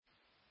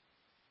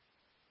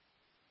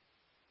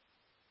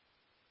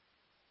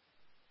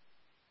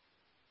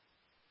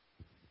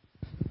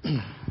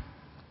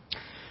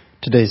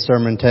Today's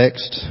sermon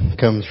text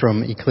comes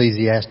from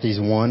Ecclesiastes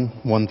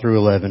 1 through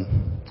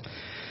 11.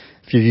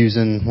 If you're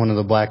using one of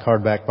the black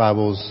hardback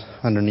Bibles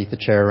underneath the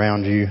chair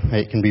around you,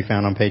 it can be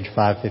found on page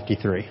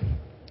 553.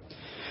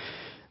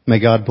 May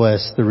God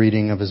bless the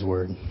reading of His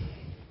Word.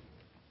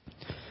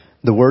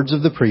 The words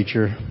of the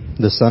preacher,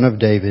 the son of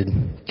David,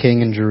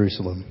 king in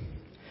Jerusalem.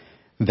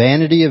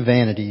 Vanity of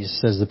vanities,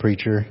 says the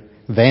preacher,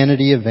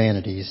 vanity of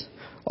vanities.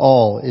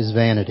 All is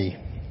vanity.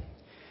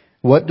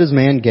 What does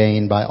man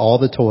gain by all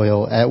the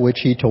toil at which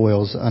he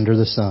toils under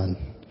the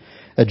sun?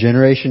 A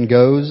generation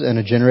goes and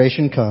a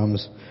generation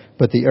comes,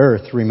 but the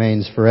earth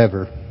remains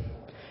forever.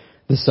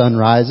 The sun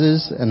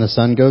rises and the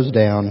sun goes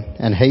down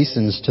and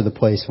hastens to the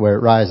place where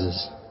it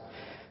rises.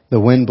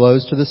 The wind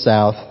blows to the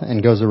south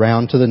and goes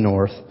around to the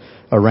north.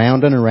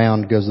 Around and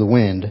around goes the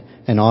wind,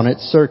 and on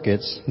its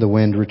circuits the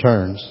wind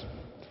returns.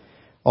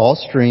 All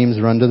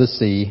streams run to the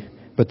sea,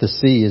 but the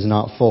sea is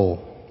not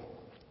full.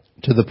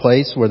 To the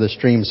place where the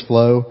streams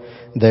flow,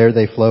 there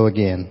they flow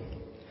again.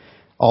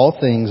 All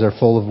things are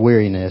full of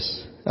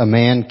weariness. A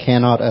man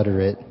cannot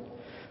utter it.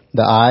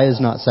 The eye is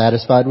not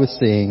satisfied with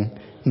seeing,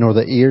 nor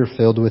the ear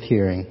filled with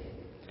hearing.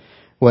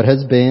 What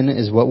has been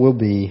is what will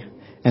be,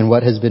 and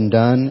what has been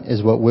done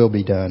is what will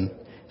be done,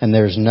 and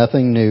there is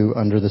nothing new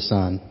under the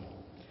sun.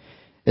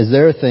 Is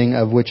there a thing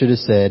of which it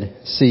is said,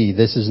 "See,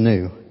 this is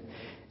new"?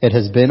 It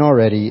has been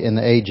already in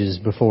the ages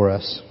before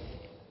us.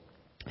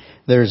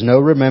 There is no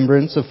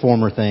remembrance of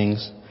former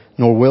things,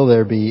 nor will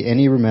there be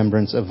any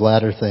remembrance of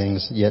latter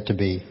things yet to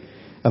be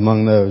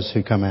among those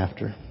who come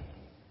after.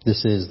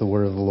 This is the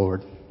word of the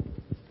Lord.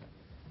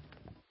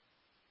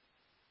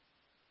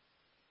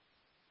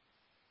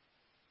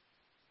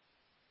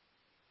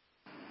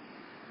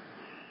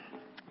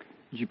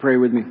 Would you pray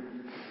with me?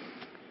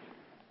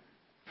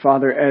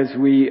 Father, as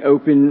we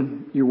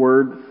open your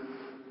word,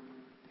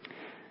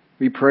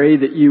 we pray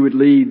that you would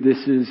lead.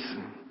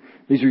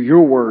 These are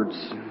your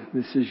words.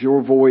 This is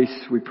your voice.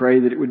 We pray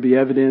that it would be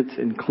evident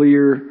and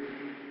clear.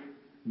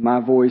 My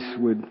voice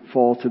would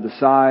fall to the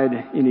side.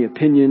 Any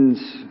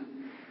opinions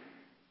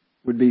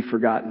would be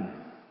forgotten.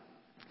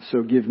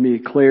 So give me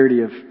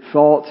clarity of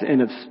thought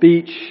and of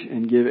speech,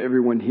 and give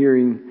everyone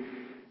hearing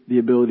the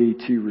ability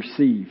to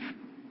receive.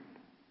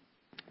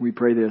 We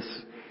pray this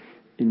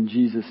in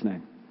Jesus'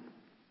 name.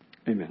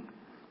 Amen.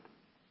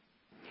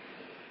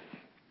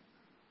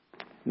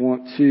 I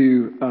want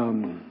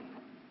to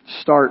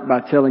start by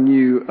telling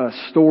you a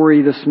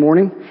story this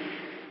morning.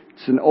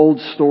 It's an old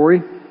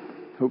story,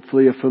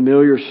 hopefully a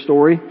familiar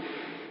story.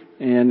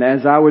 And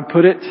as I would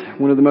put it,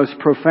 one of the most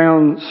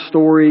profound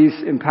stories,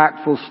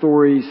 impactful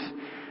stories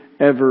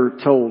ever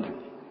told.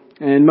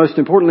 And most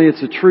importantly,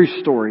 it's a true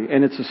story.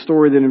 And it's a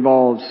story that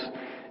involves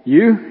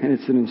you, and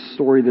it's a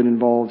story that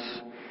involves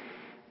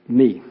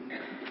me.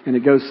 And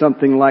it goes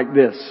something like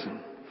this.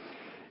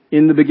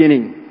 In the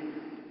beginning,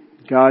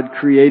 God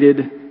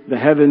created the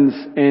heavens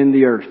and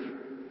the earth.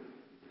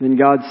 Then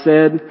God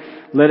said,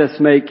 "Let us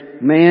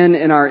make man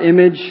in our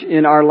image,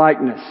 in our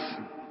likeness,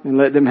 and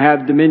let them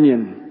have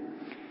dominion."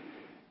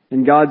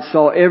 And God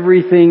saw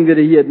everything that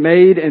He had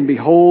made, and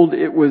behold,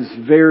 it was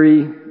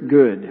very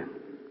good.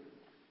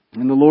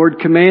 And the Lord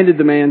commanded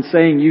the man,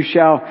 saying, "You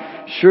shall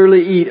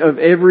surely eat of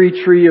every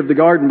tree of the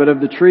garden, but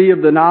of the tree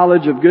of the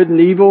knowledge of good and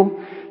evil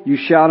you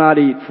shall not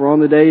eat, for on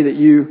the day that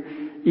you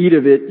eat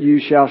of it, you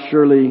shall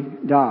surely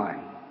die."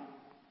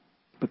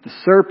 But the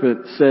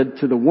serpent said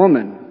to the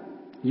woman,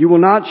 "You will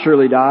not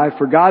surely die,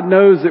 for God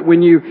knows that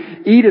when you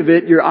eat of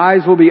it, your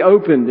eyes will be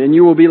opened, and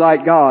you will be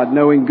like God,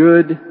 knowing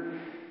good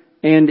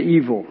and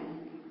evil."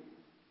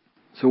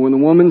 So when the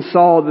woman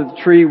saw that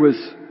the tree was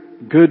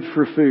good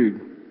for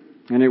food,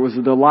 and it was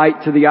a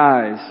delight to the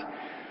eyes,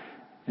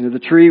 and that the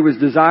tree was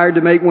desired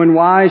to make one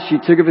wise, she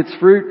took of its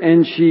fruit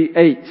and she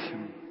ate.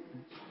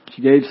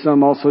 She gave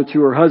some also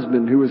to her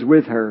husband who was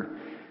with her,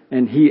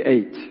 and he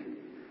ate.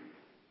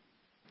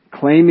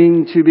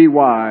 Claiming to be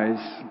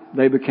wise,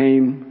 they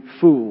became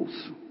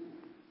fools,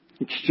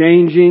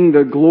 exchanging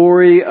the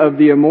glory of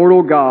the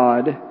immortal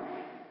God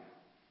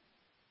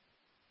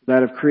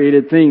that have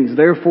created things.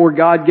 Therefore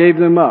God gave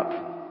them up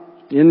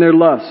in their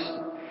lust,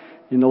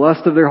 in the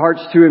lust of their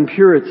hearts to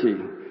impurity,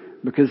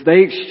 because they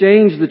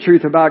exchanged the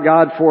truth about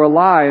God for a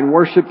lie and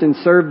worshipped and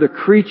served the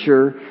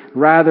creature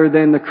rather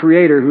than the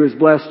Creator, who is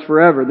blessed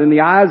forever. Then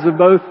the eyes of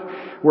both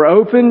were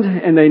opened,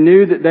 and they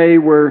knew that they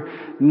were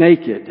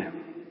naked.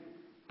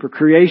 For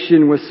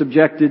creation was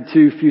subjected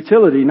to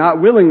futility,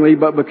 not willingly,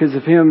 but because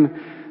of Him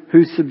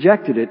who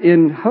subjected it,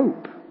 in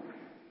hope.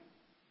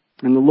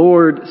 And the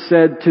Lord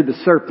said to the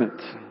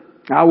serpent,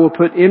 "I will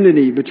put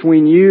enmity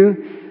between you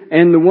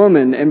and the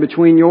woman, and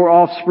between your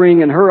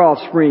offspring and her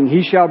offspring.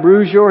 He shall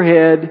bruise your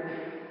head,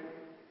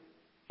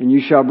 and you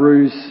shall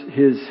bruise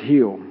his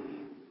heel."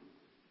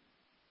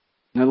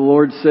 Now the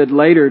Lord said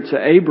later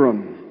to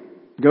Abram,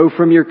 "Go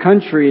from your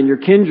country and your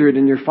kindred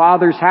and your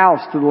father's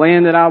house to the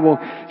land that I will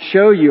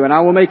show you, and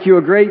I will make you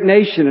a great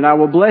nation, and I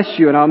will bless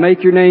you, and I'll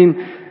make your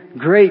name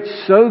great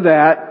so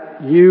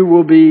that you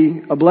will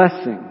be a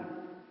blessing."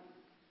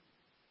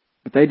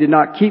 But they did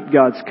not keep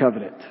God's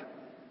covenant.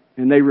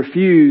 and they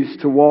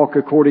refused to walk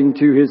according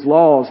to His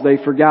laws. They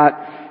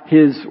forgot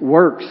His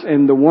works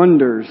and the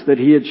wonders that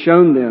He had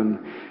shown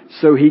them.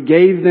 So He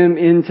gave them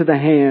into the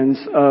hands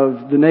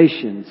of the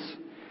nations.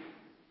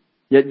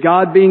 Yet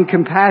God, being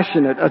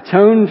compassionate,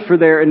 atoned for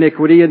their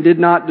iniquity and did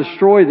not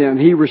destroy them.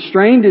 He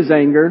restrained His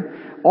anger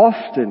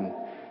often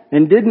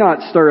and did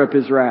not stir up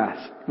His wrath.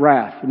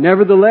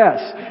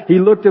 Nevertheless, He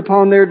looked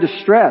upon their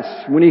distress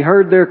when He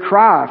heard their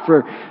cry.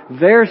 For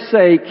their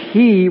sake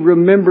He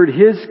remembered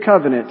His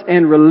covenant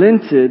and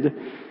relented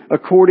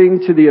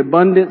according to the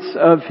abundance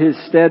of His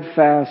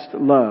steadfast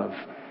love.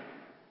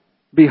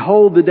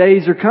 Behold, the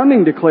days are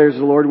coming, declares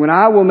the Lord, when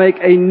I will make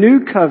a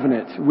new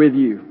covenant with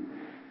you.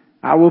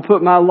 I will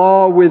put my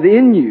law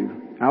within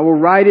you. I will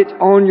write it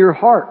on your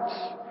hearts.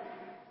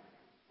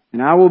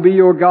 And I will be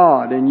your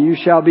God, and you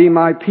shall be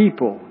my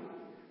people.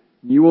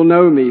 You will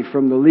know me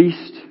from the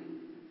least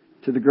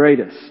to the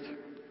greatest.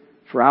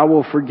 For I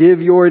will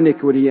forgive your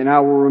iniquity, and I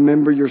will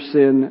remember your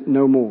sin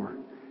no more.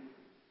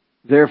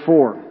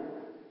 Therefore,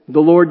 the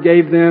Lord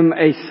gave them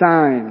a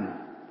sign.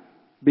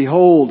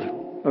 Behold,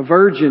 a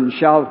virgin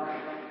shall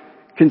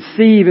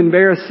conceive and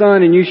bear a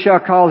son, and you shall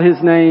call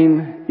his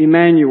name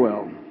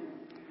Emmanuel.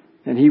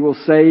 And He will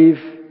save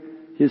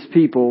His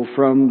people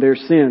from their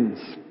sins.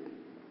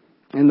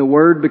 And the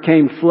Word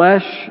became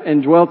flesh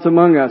and dwelt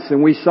among us,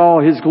 and we saw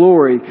His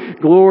glory,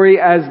 glory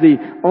as the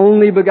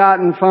only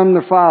begotten from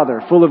the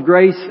Father, full of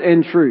grace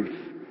and truth.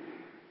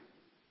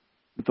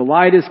 But the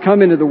light has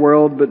come into the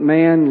world, but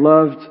man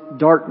loved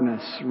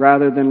darkness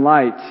rather than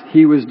light.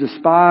 He was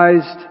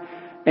despised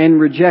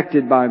and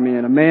rejected by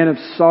men, a man of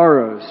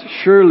sorrows.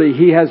 Surely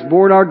He has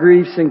borne our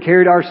griefs and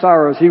carried our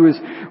sorrows. He was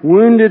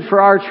wounded for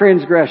our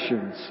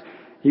transgressions.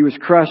 He was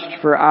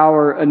crushed for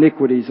our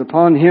iniquities.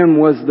 Upon Him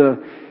was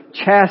the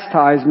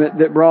chastisement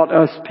that brought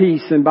us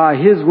peace, and by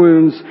His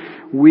wounds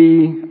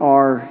we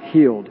are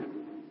healed.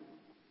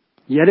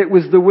 Yet it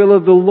was the will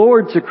of the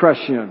Lord to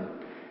crush Him.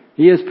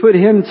 He has put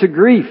Him to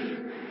grief.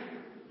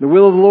 The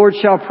will of the Lord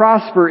shall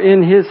prosper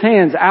in His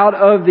hands. Out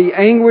of the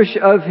anguish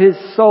of His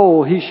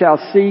soul He shall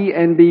see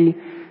and be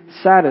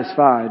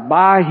satisfied.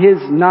 By His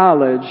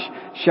knowledge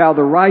shall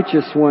the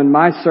righteous one,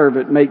 my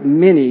servant, make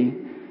many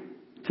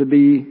to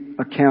be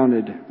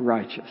accounted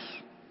righteous.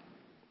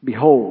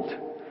 Behold,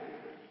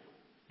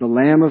 the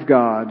Lamb of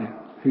God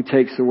who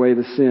takes away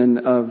the sin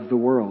of the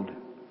world.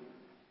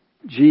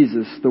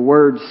 Jesus, the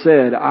Word,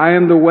 said, I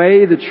am the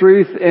way, the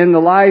truth, and the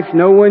life.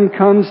 No one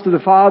comes to the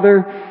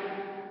Father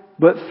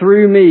but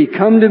through me.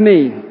 Come to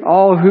me,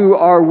 all who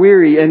are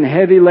weary and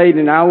heavy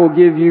laden, I will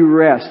give you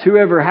rest.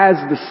 Whoever has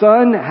the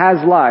Son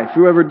has life.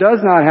 Whoever does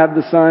not have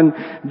the Son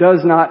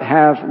does not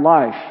have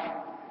life.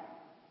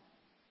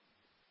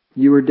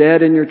 You were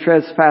dead in your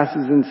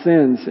trespasses and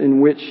sins, in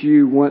which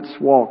you once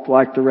walked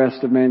like the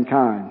rest of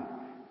mankind.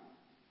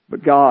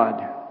 But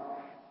God,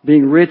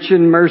 being rich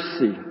in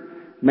mercy,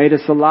 made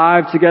us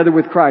alive together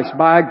with Christ.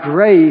 By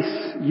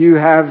grace you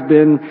have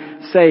been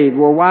saved.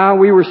 Well, while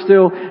we were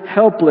still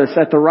helpless,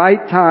 at the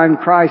right time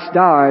Christ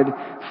died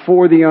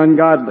for the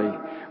ungodly.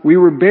 We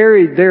were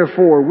buried,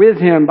 therefore, with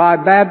Him by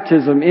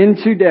baptism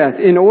into death,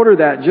 in order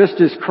that,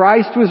 just as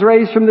Christ was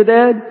raised from the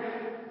dead,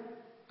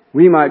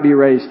 we might be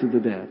raised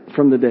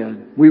from the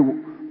dead.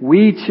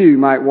 We too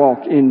might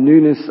walk in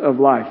newness of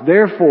life.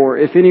 Therefore,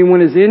 if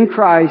anyone is in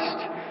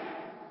Christ,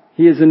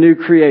 he is a new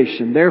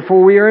creation.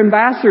 Therefore, we are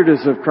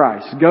ambassadors of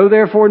Christ. Go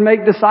therefore and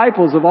make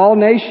disciples of all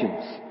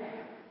nations.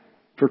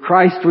 For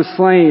Christ was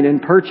slain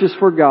and purchased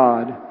for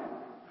God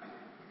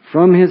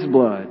from His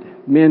blood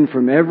men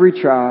from every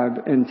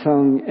tribe and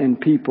tongue and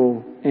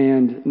people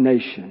and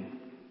nation.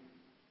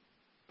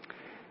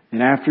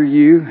 And after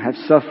you have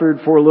suffered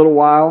for a little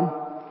while,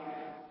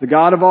 the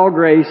God of all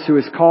grace, who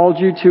has called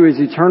you to His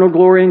eternal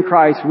glory in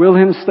Christ, will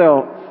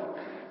Himself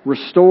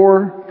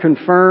restore,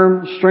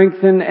 confirm,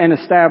 strengthen, and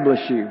establish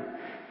you.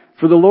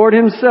 For the Lord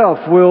Himself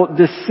will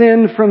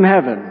descend from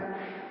heaven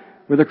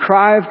with a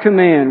cry of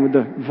command, with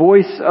the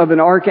voice of an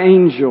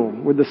archangel,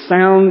 with the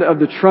sound of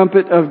the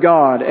trumpet of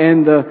God,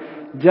 and the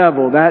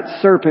devil,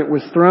 that serpent,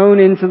 was thrown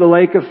into the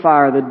lake of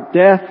fire. The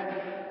death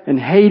and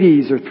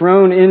Hades are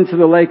thrown into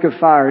the lake of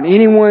fire. And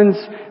anyone's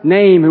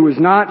name who was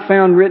not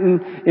found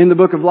written in the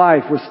book of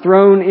life was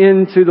thrown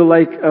into the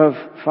lake of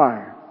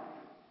fire.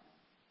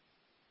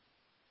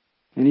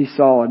 And He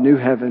saw a new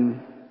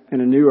heaven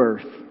and a new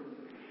earth.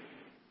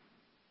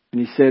 And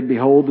He said,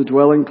 Behold, the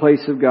dwelling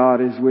place of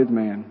God is with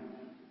man.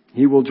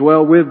 He will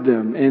dwell with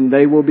them, and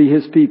they will be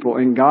His people,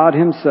 and God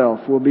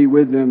Himself will be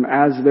with them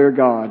as their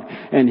God.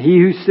 And He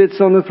who sits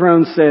on the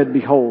throne said,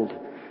 Behold,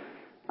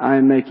 I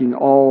am making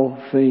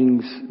all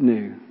things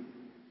new.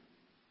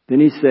 Then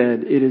He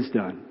said, It is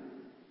done.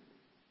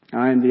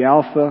 I am the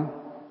Alpha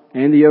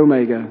and the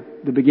Omega,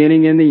 the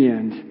beginning and the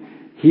end.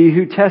 He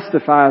who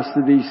testifies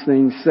to these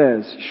things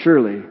says,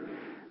 Surely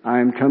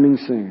I am coming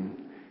soon.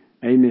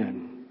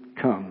 Amen.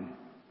 Come,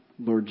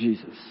 Lord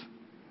Jesus.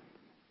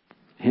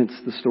 Hence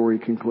the story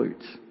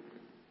concludes.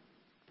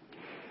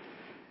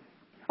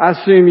 I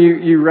assume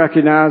you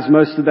recognize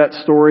most of that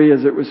story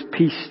as it was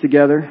pieced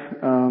together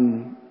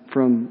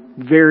from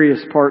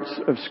various parts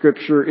of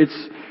Scripture.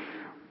 It's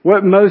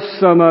what most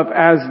sum up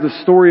as the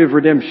story of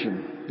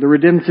redemption, the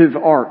redemptive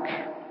arc.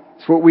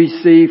 It's what we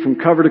see from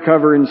cover to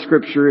cover in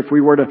Scripture if we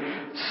were to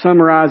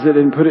summarize it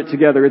and put it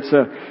together. It's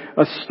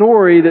a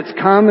story that's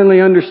commonly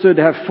understood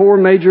to have four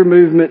major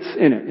movements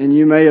in it. And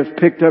you may have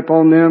picked up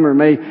on them or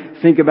may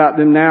think about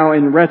them now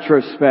in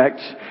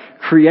retrospect.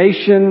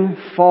 Creation,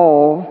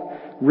 fall,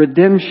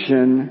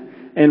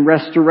 redemption, and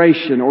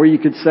restoration. Or you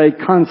could say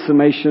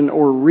consummation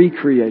or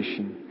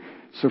recreation.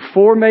 So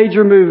four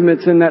major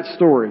movements in that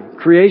story.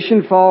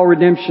 Creation, fall,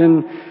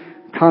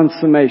 redemption,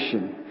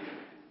 consummation.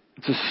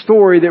 It's a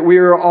story that we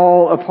are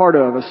all a part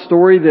of. A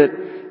story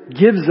that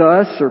gives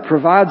us or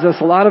provides us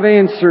a lot of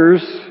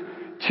answers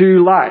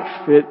to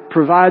life. It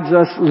provides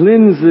us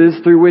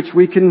lenses through which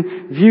we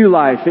can view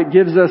life. It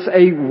gives us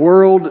a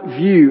world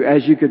view,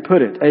 as you could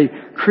put it, a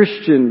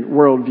Christian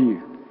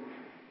worldview.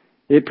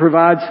 It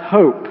provides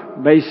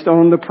hope based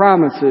on the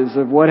promises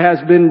of what has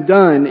been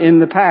done in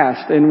the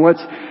past and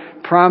what's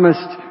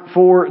promised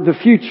for the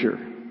future.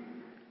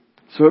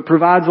 So it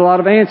provides a lot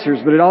of answers,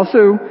 but it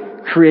also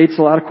creates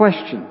a lot of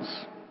questions.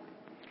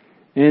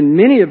 And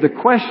many of the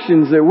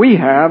questions that we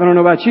have, I don't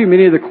know about you,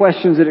 many of the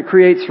questions that it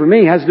creates for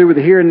me has to do with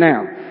the here and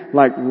now.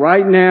 Like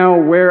right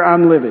now, where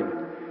I'm living.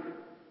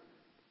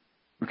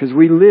 Because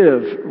we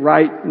live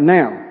right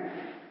now.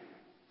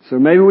 So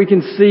maybe we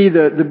can see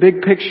the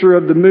big picture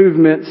of the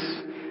movements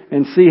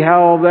and see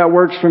how all that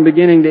works from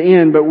beginning to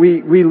end, but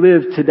we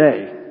live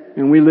today.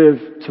 And we live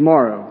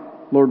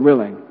tomorrow, Lord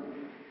willing.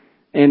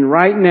 And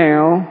right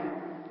now,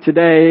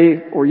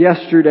 today or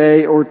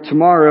yesterday or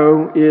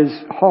tomorrow is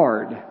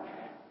hard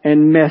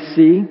and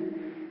messy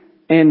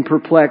and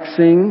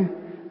perplexing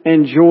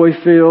and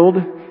joy-filled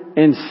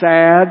and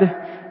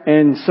sad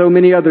and so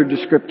many other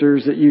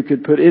descriptors that you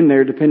could put in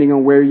there depending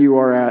on where you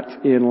are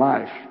at in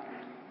life.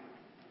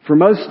 For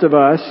most of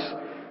us,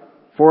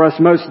 for us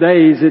most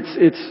days,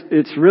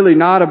 it's really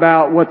not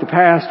about what the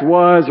past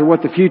was or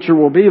what the future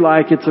will be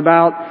like. It's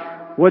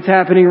about what's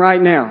happening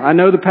right now. I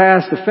know the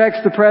past affects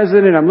the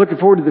present and I'm looking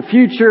forward to the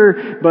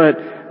future, but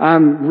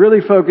I'm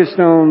really focused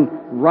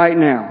on right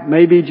now.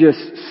 Maybe just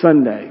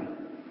Sunday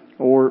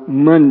or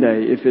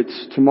Monday if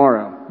it's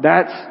tomorrow.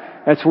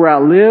 That's where I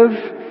live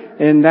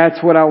and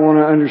that's what I want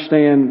to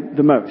understand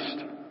the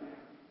most.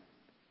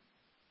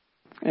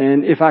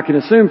 And if I can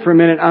assume for a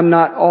minute, I'm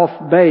not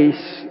off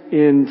base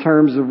in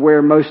terms of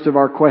where most of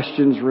our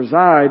questions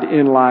reside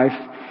in life.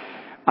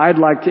 I'd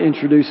like to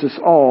introduce us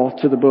all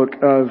to the book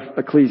of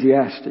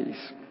Ecclesiastes.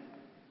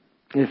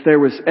 If there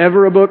was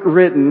ever a book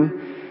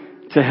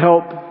written to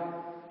help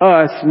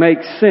us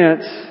make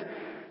sense,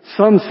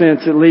 some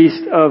sense at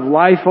least, of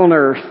life on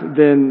earth,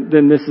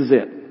 then this is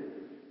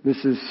it.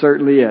 This is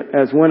certainly it.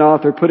 As one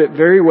author put it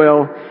very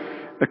well,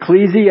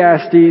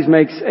 Ecclesiastes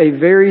makes a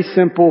very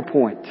simple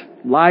point.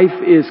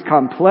 Life is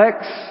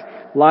complex.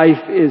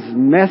 Life is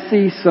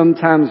messy,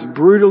 sometimes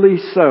brutally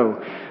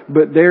so.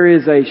 But there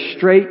is a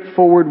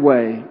straightforward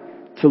way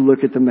to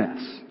look at the mess.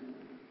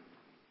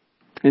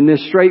 And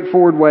this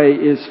straightforward way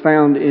is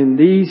found in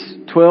these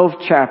 12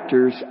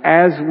 chapters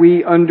as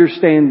we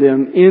understand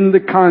them in the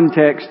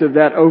context of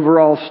that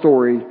overall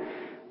story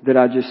that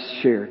I just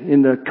shared,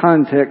 in the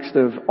context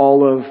of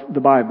all of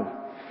the Bible.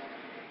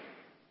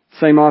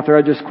 Same author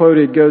I just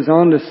quoted goes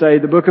on to say,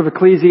 the book of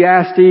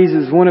Ecclesiastes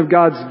is one of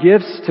God's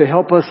gifts to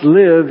help us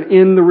live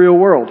in the real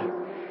world.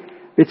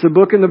 It's a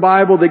book in the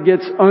Bible that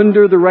gets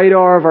under the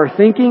radar of our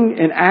thinking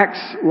and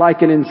acts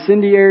like an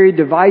incendiary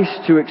device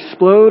to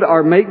explode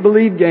our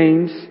make-believe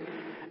games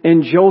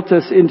and jolt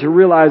us into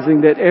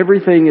realizing that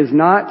everything is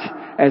not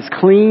as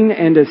clean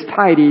and as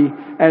tidy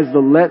as the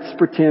let's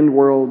pretend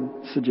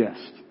world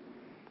suggests.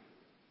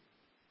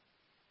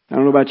 I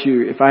don't know about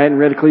you. If I hadn't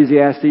read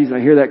Ecclesiastes and I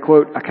hear that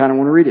quote, I kind of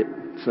want to read it.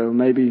 So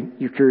maybe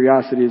your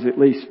curiosity is at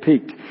least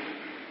piqued.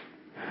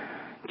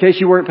 In case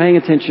you weren't paying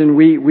attention,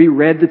 we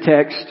read the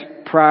text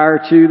prior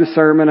to the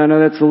sermon. I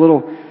know that's a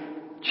little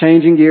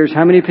changing gears.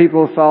 How many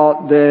people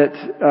thought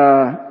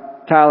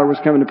that Tyler was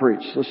coming to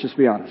preach? Let's just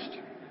be honest.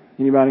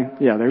 Anybody?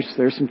 Yeah,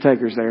 there's some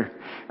takers there.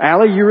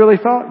 Allie, you really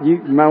thought? You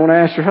might want to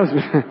ask your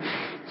husband.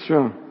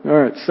 Sure. All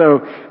right. So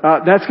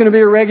that's going to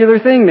be a regular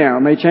thing now.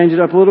 It may change it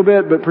up a little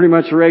bit, but pretty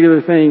much a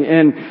regular thing.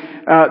 And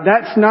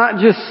that's not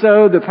just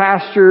so the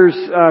pastors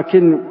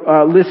can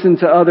listen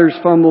to others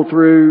fumble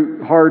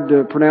through hard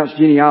to pronounce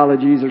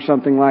genealogies or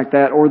something like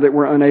that, or that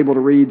we're unable to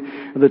read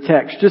the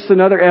text. Just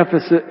another effort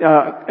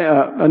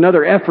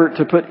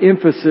to put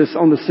emphasis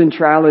on the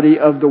centrality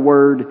of the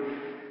Word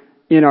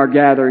in our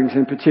gatherings,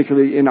 and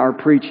particularly in our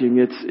preaching.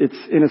 It's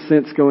in a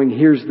sense going,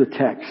 here's the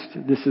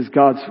text. This is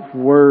God's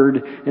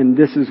Word, and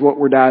this is what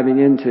we're diving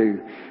into.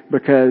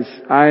 Because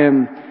I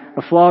am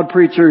a flawed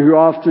preacher who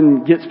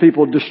often gets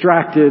people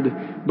distracted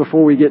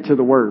before we get to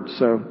the Word.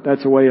 So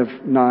that's a way of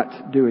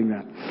not doing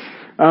that.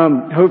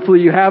 Hopefully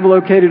you have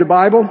located a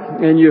Bible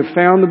and you have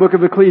found the book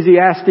of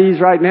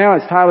Ecclesiastes right now.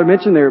 As Tyler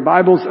mentioned, there are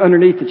Bibles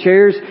underneath the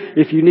chairs.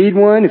 If you need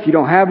one, if you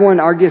don't have one,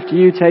 our gift to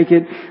you, take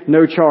it,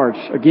 no charge.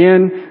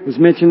 Again, as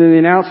mentioned in the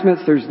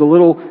announcements, there's the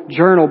little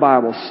journal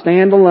Bible,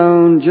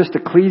 standalone, just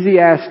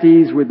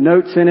Ecclesiastes with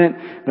notes in it.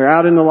 They're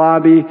out in the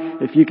lobby.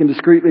 If you can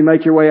discreetly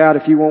make your way out,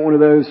 if you want one of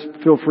those,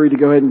 feel free to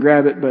go ahead and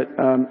grab it, but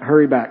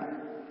hurry back.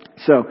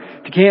 So,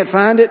 if you can't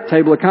find it,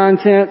 table of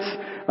contents,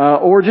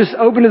 or just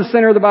open to the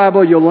center of the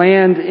Bible, you'll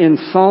land in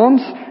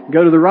Psalms.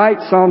 Go to the right,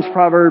 Psalms,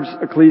 Proverbs,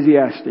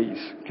 Ecclesiastes.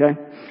 Okay?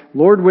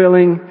 Lord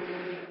willing,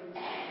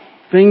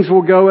 things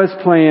will go as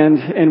planned,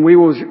 and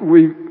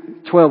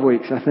 12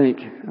 weeks, I think.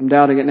 I'm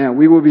doubting it now.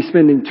 We will be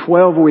spending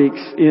 12 weeks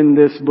in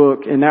this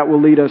book, and that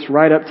will lead us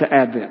right up to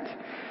Advent.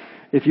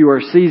 If you are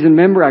a seasoned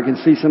member, I can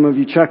see some of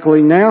you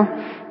chuckling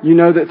now. You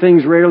know that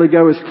things rarely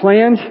go as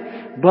planned,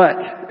 but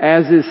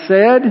as is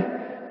said,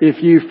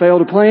 if you fail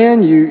to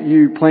plan,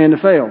 you plan to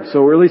fail.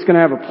 So we're at least going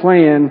to have a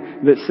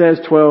plan that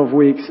says 12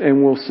 weeks,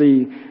 and we'll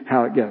see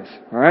how it goes.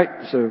 All right?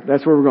 So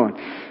that's where we're going.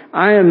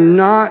 I am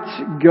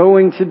not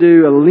going to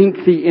do a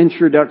lengthy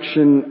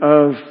introduction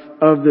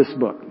of this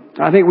book.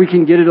 I think we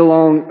can get it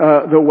along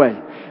the way.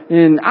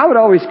 And I would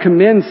always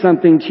commend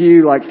something to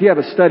you, like if you have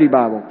a study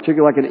Bible,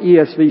 particularly like an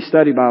ESV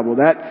study Bible,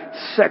 that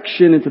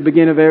section at the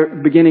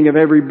beginning of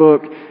every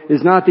book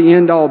is not the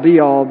end-all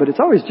be-all, but it's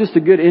always just a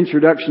good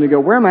introduction to go,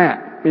 where am I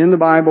at in the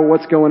Bible,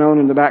 what's going on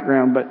in the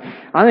background. But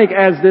I think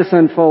as this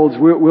unfolds,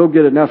 we'll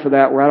get enough of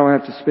that where I don't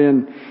have to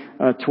spend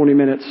 20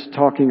 minutes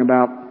talking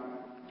about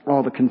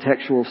all the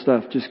contextual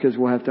stuff, just because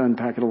we'll have to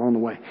unpack it along the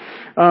way.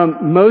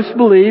 Most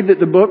believe that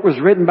the book was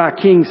written by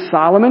King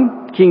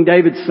Solomon, King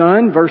David's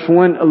son. Verse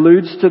 1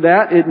 alludes to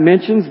that. It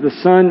mentions the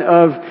son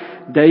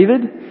of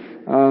David.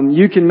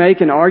 You can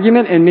make an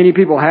argument, and many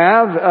people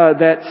have,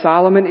 that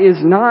Solomon is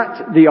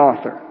not the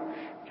author.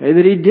 Okay,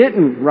 that he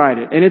didn't write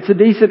it. And it's a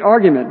decent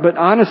argument. But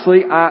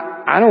honestly,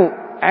 I don't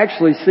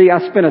actually see, I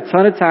spent a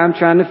ton of time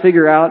trying to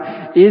figure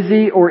out, is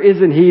he or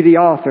isn't he the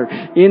author?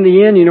 In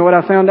the end, you know what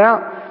I found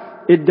out?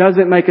 It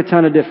doesn't make a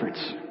ton of difference.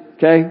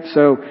 Okay?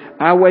 So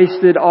I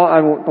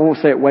won't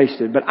say it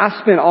wasted, but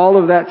I spent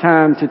all of that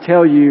time to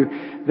tell you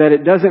that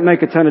it doesn't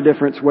make a ton of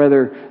difference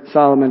whether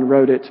Solomon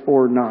wrote it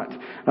or not.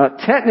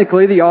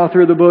 Technically, the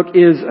author of the book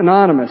is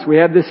anonymous. We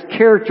have this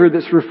character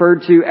that's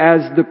referred to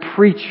as the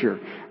preacher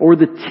or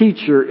the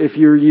teacher if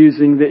you're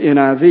using the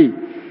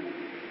NIV.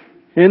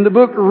 And the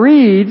book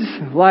reads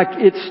like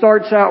it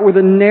starts out with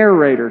a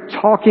narrator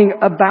talking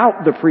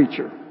about the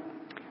preacher.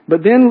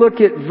 But then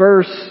look at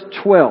verse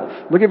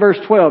 12. Look at verse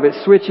 12. It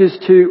switches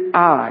to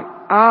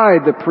I,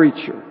 the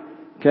preacher,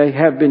 okay,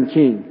 have been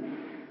king.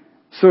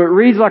 So it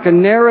reads like a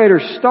narrator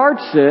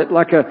starts it,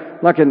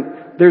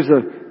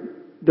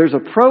 there's a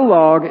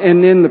prologue,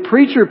 and then the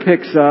preacher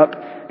picks up.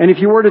 And if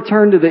you were to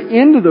turn to the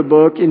end of the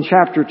book in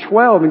chapter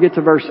 12 and get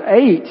to verse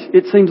 8,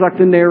 it seems like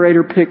the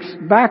narrator picks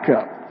back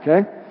up,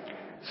 okay?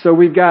 So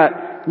we've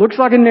got, looks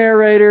like a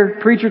narrator,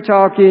 preacher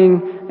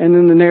talking, and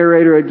then the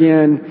narrator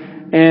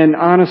again. And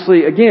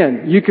honestly,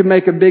 again, you could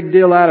make a big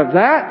deal out of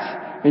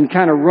that and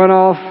kind of run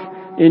off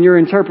in your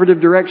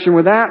interpretive direction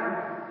with that,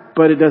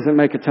 but it doesn't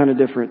make a ton of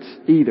difference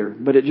either.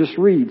 But it just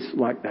reads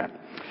like that.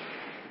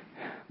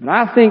 But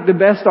I think the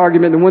best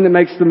argument, the one that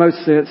makes the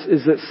most sense,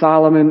 is that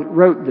Solomon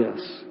wrote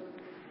this.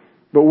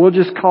 But we'll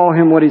just call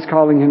him what he's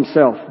calling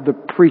himself, the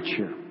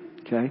preacher.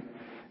 Okay?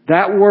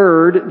 That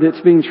word that's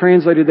being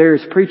translated there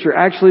as preacher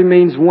actually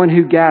means one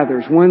who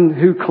gathers, one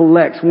who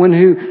collects, one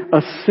who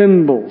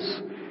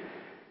assembles.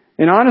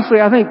 And honestly,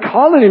 I think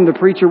calling him the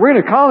preacher, we're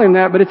going to call him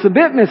that, but it's a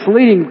bit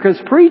misleading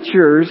because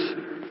preachers,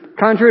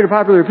 contrary to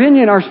popular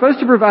opinion, are supposed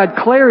to provide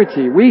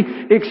clarity.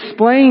 We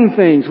explain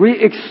things.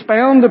 We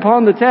expound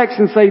upon the text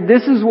and say,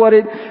 this is what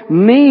it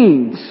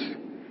means.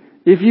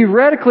 If you've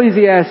read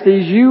Ecclesiastes,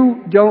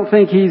 you don't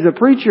think he's a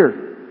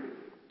preacher.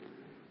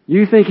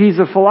 You think he's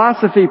a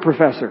philosophy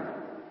professor.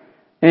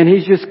 And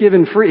he's just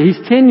given free, he's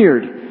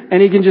tenured.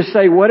 And he can just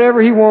say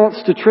whatever he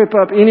wants to trip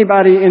up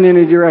anybody in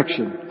any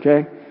direction.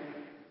 Okay?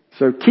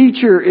 So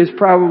teacher is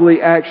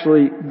probably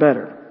actually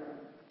better.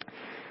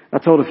 I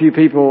told a few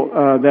people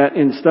that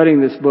in studying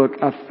this book,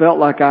 I felt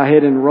like I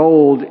had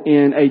enrolled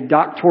in a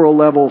doctoral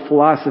level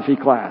philosophy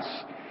class.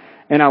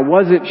 And I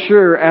wasn't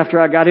sure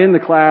after I got in the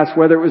class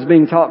whether it was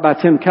being taught by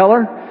Tim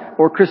Keller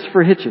or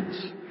Christopher Hitchens.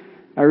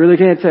 I really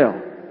can't tell.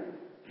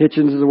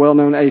 Hitchens is a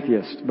well-known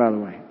atheist, by the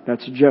way.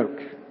 That's a joke.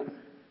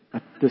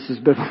 This is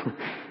biblical.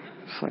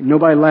 It's like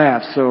nobody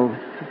laughs, so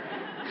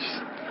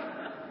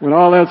when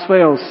all else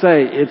fails,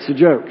 say it's a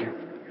joke.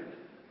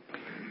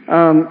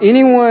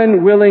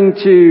 Anyone willing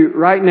to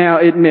right now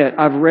admit,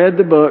 I've read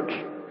the book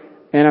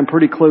and I'm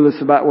pretty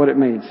clueless about what it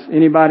means?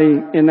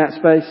 Anybody in that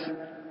space?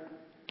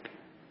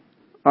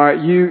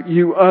 Alright,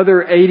 you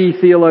other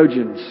 80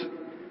 theologians,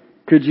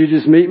 could you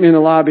just meet me in the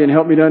lobby and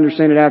help me to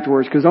understand it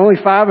afterwards? Because only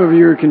 5 of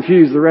you are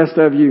confused, the rest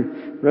of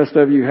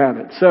you have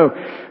it. So,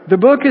 the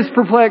book has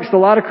perplexed a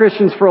lot of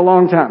Christians for a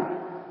long time.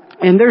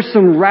 And there's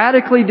some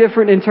radically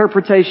different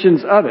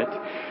interpretations of it.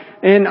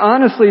 And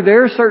honestly,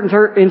 there are certain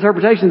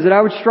interpretations that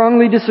I would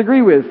strongly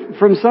disagree with.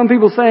 From some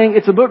people saying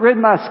it's a book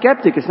written by a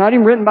skeptic. It's not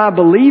even written by a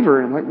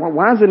believer. And like, well,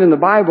 why is it in the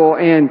Bible?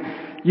 And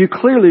you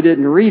clearly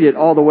didn't read it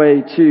all the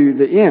way to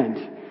the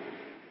end.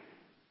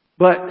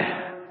 But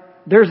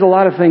there's a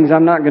lot of things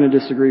I'm not going to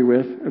disagree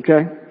with,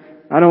 okay?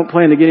 I don't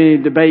plan to get any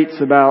debates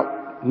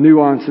about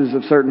nuances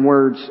of certain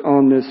words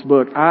on this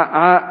book.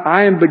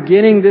 I am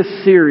beginning this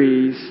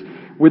series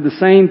with the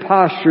same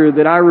posture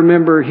that I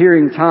remember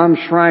hearing Tom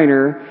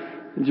Schreiner,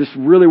 just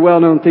really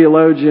well-known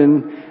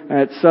theologian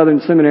at Southern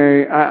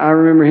Seminary. I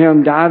remember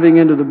him diving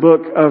into the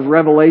book of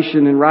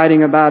Revelation and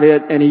writing about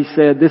it, and he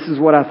said, "This is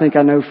what I think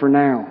I know for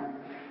now."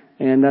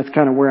 And that's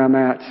kind of where I'm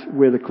at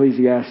with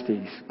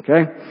Ecclesiastes,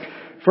 okay?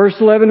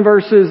 First 11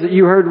 verses that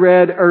you heard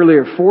read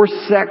earlier, 4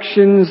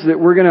 sections that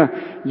we're going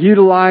to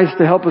utilize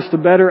to help us to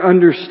better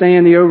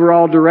understand the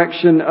overall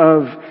direction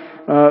of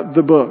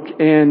the book.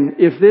 And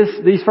if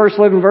these first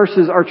 11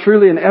 verses are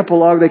truly an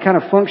epilogue, they kind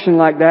of function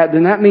like that,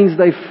 then that means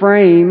they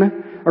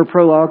frame, or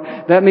prologue,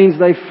 that means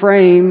they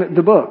frame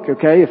the book,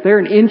 okay? If they're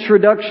an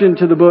introduction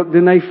to the book,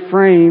 then they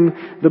frame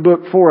the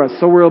book for us.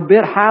 So we're a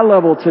bit high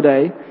level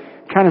today,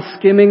 kind of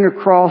skimming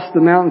across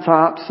the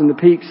mountaintops and the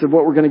peaks of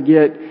what we're going to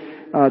get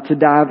to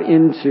dive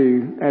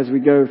into as we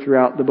go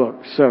throughout the book.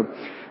 So,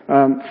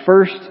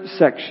 first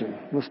section,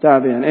 let's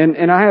dive in.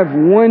 And I have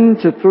 1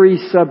 to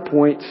 3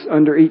 subpoints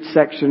under each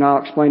section.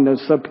 I'll explain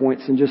those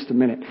subpoints in just a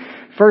minute.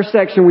 First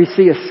section, we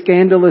see a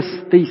scandalous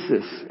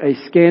thesis. A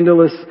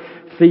scandalous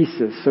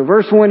thesis. So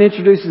verse 1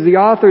 introduces the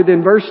author,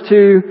 then verse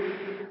 2,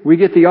 we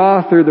get the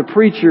author, the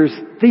preacher's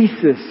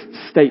thesis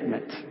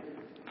statement.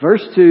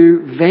 Verse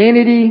 2,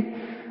 vanity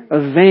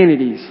of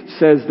vanities,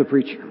 says the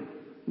preacher.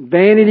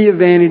 Vanity of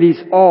vanities,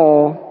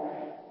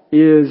 all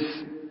is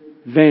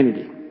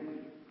vanity.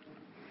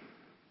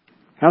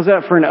 How's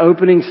that for an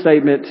opening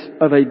statement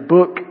of a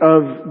book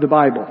of the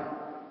Bible?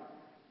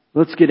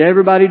 Let's get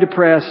everybody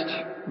depressed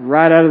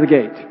right out of the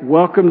gate.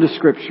 Welcome to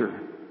Scripture.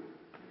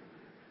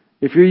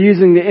 If you're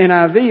using the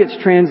NIV,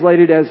 it's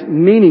translated as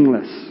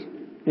meaningless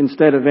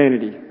instead of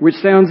vanity, which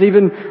sounds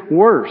even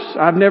worse.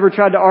 I've never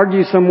tried to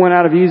argue someone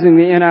out of using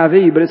the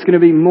NIV, but it's going to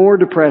be more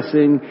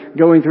depressing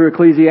going through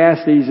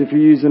Ecclesiastes if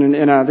you're using an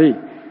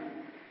NIV.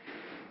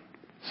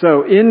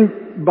 So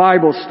in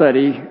Bible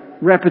study,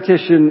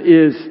 repetition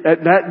is,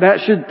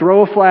 that should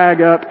throw a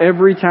flag up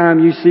every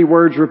time you see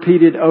words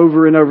repeated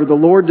over and over. The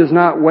Lord does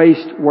not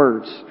waste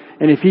words.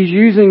 And if He's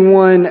using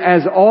one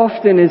as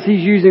often as He's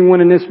using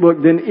one in this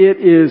book, then it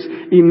is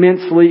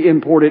immensely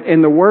important.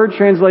 And the word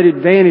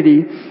translated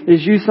vanity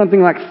is used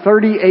something like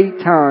 38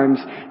 times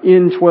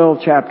in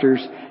 12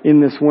 chapters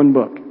in this one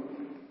book.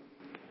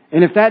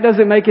 And if that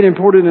doesn't make it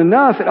important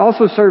enough, it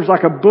also serves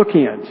like a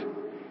bookend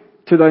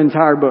to the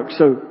entire book.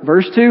 So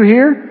verse 2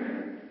 here,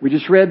 we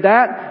just read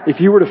that. If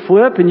you were to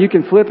flip, and you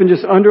can flip and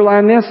just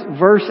underline this,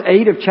 verse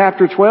 8 of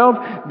chapter 12,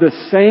 the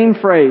same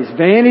phrase,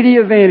 vanity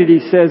of vanity,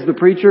 says the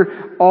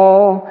preacher,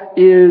 all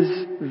is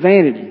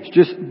vanity. It's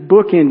just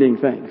bookending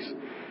things.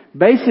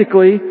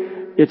 Basically,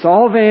 it's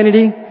all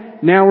vanity.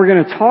 Now we're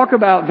going to talk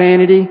about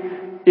vanity.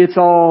 It's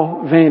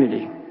all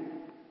vanity.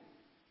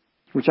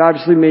 Which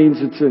obviously means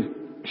it's an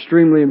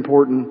extremely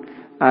important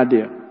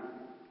idea.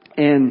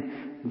 And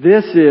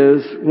this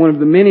is one of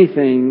the many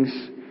things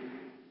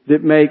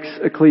that makes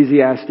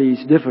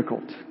Ecclesiastes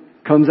difficult.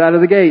 Comes out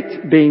of the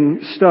gate being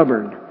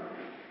stubborn.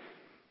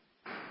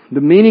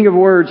 The meaning of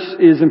words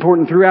is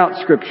important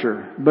throughout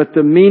Scripture, but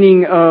the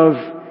meaning of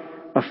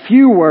a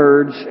few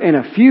words and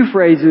a few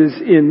phrases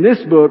in this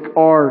book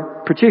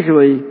are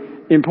particularly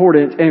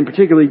important and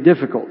particularly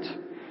difficult,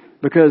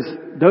 because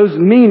those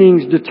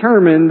meanings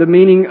determine the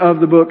meaning of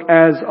the book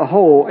as a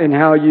whole and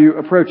how you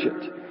approach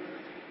it.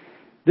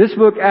 This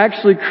book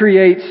actually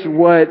creates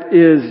what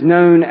is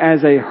known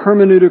as a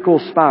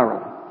hermeneutical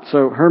spiral.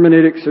 So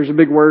hermeneutics, there's a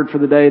big word for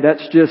the day.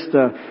 That's just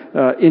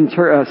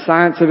a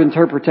science of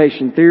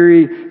interpretation,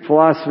 theory,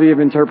 philosophy of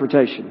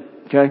interpretation.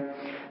 Okay?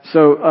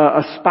 So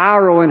a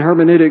spiral in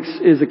hermeneutics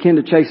is akin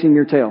to chasing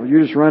your tail.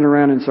 You just run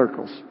around in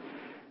circles.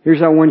 Here's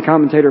how one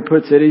commentator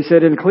puts it. He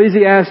said, in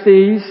Ecclesiastes,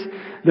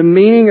 the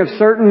meaning of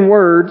certain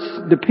words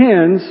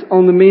depends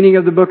on the meaning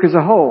of the book as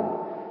a whole.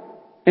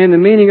 And the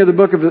meaning of the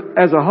book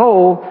as a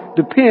whole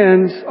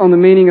depends on the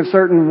meaning of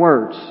certain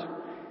words.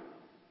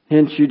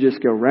 Hence, you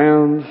just go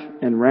round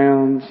and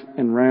round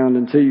and round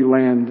until you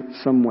land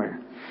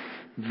somewhere.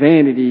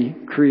 Vanity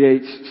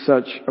creates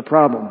such a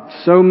problem.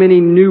 So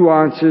many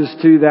nuances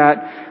to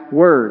that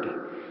word.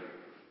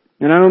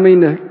 And I don't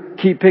mean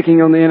to keep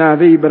picking on the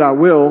NIV, but I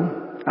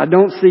will. I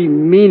don't see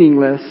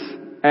meaningless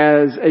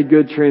as a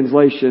good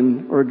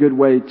translation or a good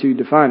way to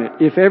define it.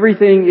 If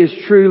everything is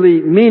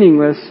truly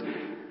meaningless,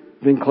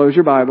 then close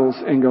your Bibles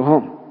and go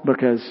home,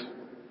 because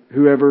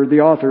whoever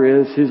the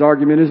author is, his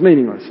argument is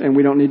meaningless and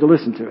we don't need to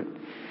listen to it.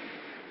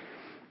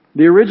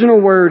 The original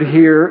word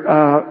here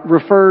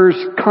refers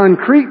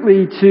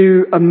concretely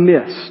to a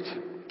mist,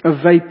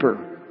 a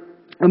vapor,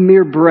 a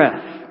mere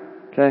breath.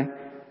 Okay?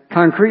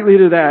 Concretely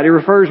to that. It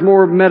refers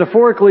more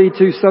metaphorically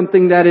to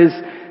something that is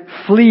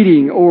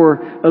fleeting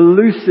or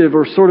elusive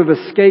or sort of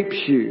escapes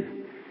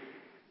you.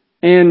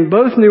 And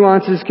both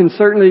nuances can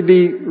certainly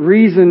be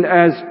reasoned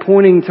as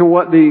pointing to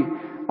what the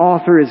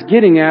author is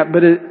getting at,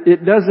 but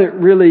it doesn't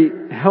really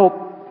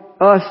help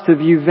us to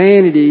view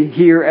vanity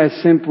here as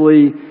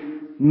simply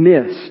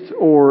mist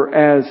or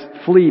as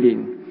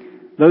fleeting.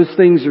 Those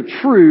things are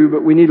true,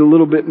 but we need a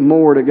little bit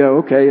more to go,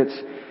 okay,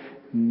 it's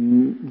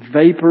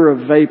vapor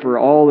of vapor,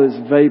 all is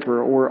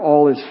vapor, or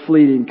all is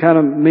fleeting. I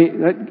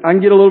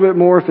can get a little bit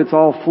more if it's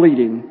all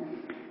fleeting,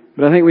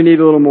 but I think we need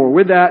a little more.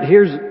 With that,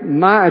 here's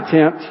my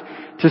attempt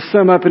to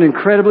sum up an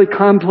incredibly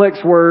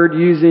complex word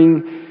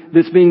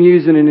that's being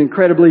used in an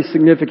incredibly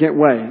significant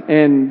way.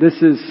 And this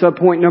is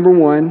subpoint number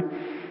 1,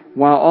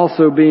 while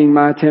also being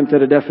my attempt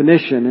at a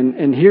definition.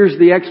 And here's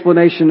the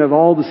explanation of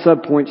all the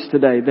subpoints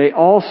today. They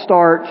all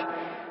start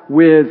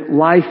with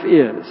life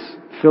is,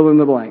 fill in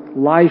the blank.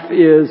 Life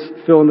is,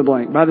 fill in the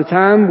blank. By the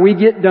time we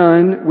get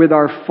done with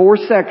our 4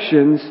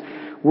 sections,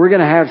 we're going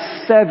to have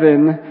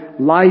 7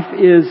 life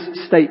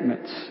is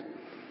statements.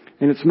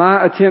 And it's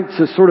my attempt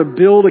to sort of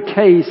build a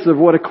case of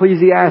what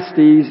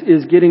Ecclesiastes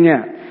is getting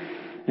at.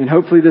 And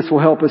hopefully this will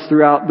help us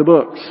throughout the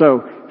book.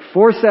 So,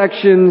 4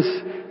 sections,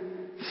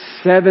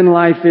 7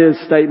 life is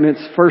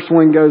statements. First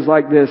one goes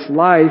like this.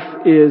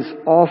 Life is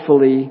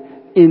awfully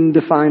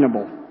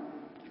indefinable.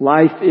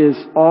 Life is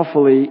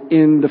awfully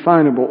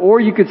indefinable.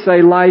 Or you could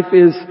say life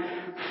is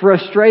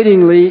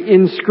frustratingly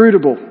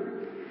inscrutable.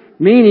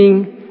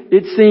 Meaning,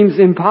 it seems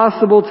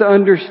impossible to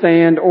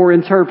understand or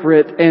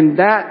interpret, and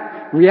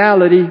that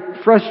reality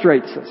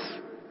frustrates us.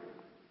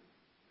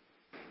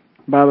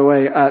 By the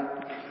way,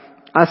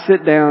 I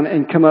sit down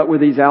and come up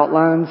with these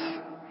outlines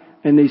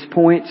and these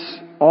points,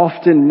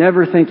 often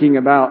never thinking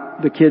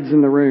about the kids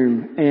in the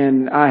room.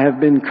 And I have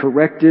been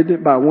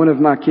corrected by one of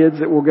my kids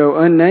that will go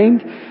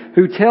unnamed,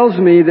 who tells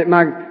me that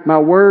my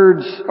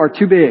words are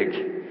too big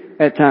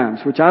at times,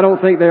 which I don't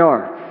think they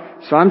are.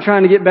 So I'm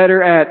trying to get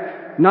better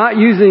at not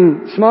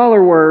using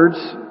smaller words,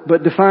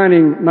 but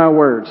defining my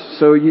words.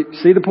 So you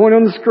see the point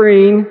on the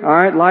screen.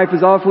 Alright, life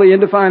is awfully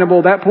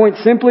indefinable. That point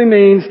simply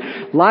means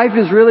life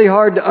is really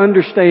hard to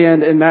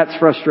understand, and that's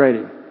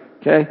frustrating.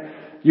 Okay?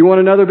 You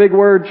want another big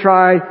word?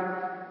 Try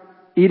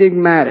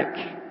enigmatic.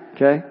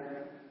 Okay?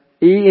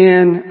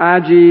 E-N-I-G-M-A-T-I-C.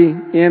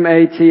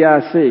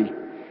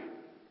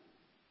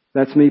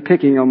 That's me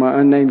picking on my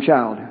unnamed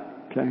child.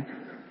 Okay?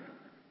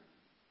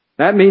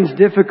 That means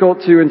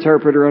difficult to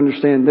interpret or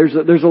understand. There's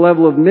a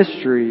level of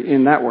mystery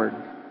in that word.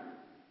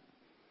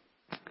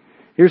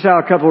 Here's how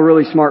a couple of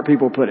really smart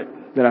people put it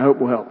that I hope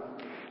will help.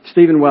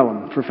 Stephen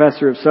Wellham,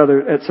 professor at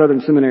Southern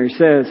Seminary,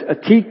 says,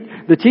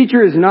 the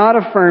teacher is not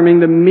affirming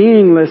the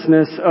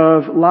meaninglessness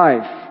of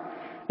life.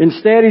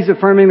 Instead, he's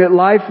affirming that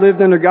life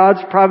lived under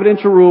God's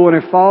providential rule in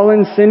a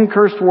fallen,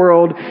 sin-cursed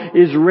world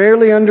is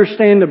rarely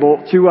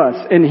understandable to us,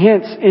 and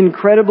hence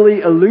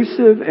incredibly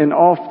elusive and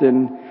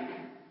often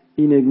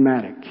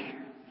enigmatic.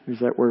 There's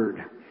that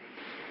word.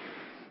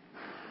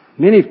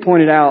 Many have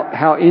pointed out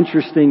how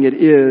interesting it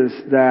is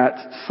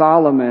that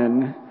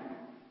Solomon,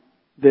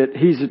 that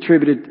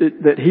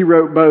he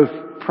wrote both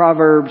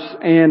Proverbs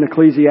and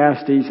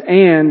Ecclesiastes,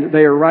 and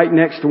they are right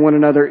next to one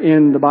another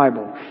in the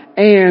Bible.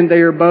 And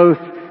they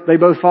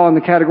both fall in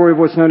the category of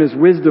what's known as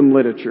wisdom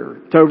literature.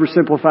 To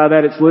oversimplify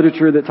that, it's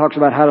literature that talks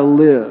about how to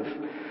live.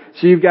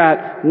 So you've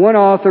got one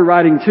author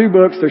writing 2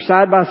 books, they're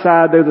side by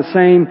side, they're the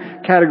same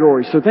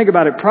category. So think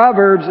about it,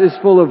 Proverbs is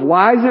full of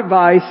wise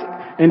advice,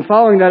 and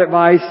following that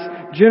advice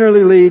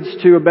generally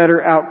leads to a better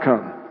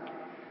outcome.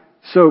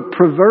 So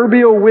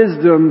proverbial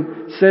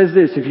wisdom says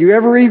this. If you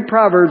ever read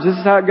Proverbs, this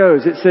is how it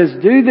goes. It says,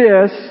 do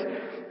this,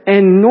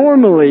 and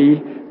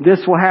normally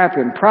this will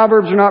happen.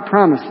 Proverbs are not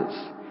promises.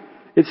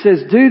 It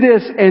says, do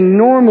this, and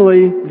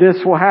normally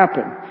this will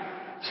happen.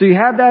 So you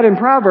have that in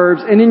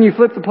Proverbs, and then you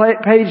flip the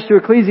page to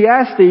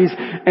Ecclesiastes,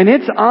 and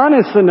it's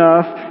honest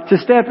enough to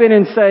step in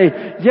and say,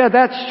 yeah,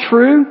 that's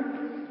true,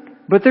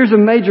 but there's a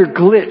major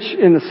glitch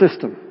in the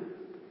system.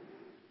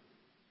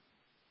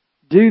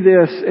 Do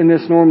this, and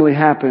this normally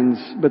happens,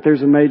 but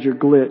there's a major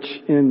glitch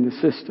in the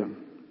system.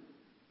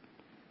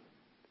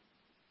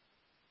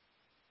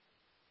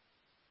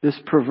 This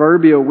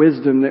proverbial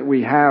wisdom that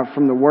we have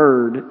from the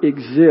Word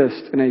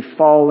exists in a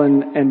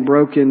fallen and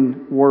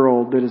broken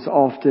world that is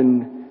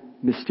often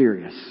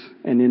mysterious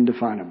and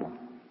indefinable.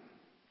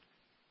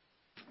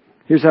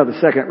 Here's how the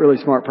second really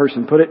smart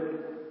person put it,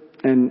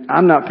 and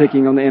I'm not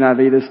picking on the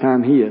NIV this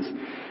time, he is.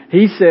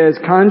 He says,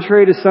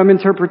 contrary to some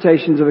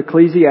interpretations of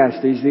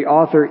Ecclesiastes, the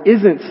author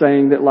isn't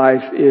saying that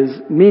life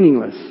is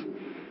meaningless.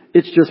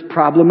 It's just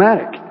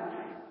problematic.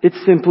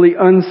 It's simply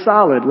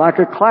unsolid, like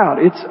a cloud.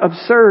 It's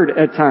absurd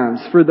at times.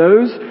 For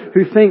those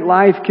who think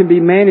life can be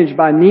managed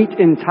by neat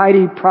and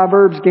tidy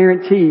Proverbs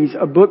guarantees,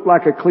 a book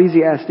like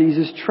Ecclesiastes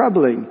is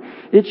troubling.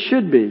 It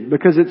should be,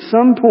 because at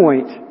some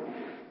point,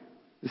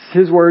 this is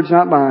his words,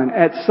 not mine,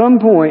 at some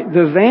point,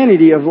 the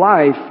vanity of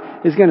life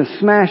is going to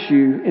smash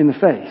you in the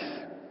face.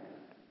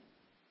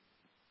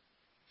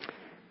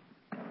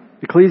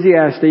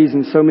 Ecclesiastes,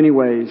 in so many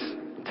ways,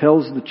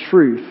 tells the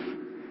truth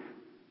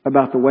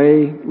about the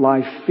way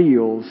life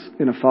feels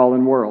in a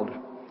fallen world.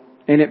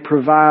 And it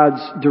provides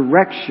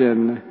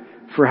direction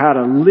for how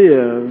to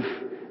live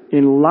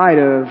in light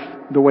of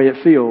the way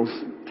it feels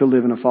to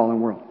live in a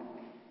fallen world.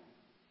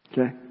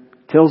 Okay?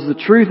 Tells the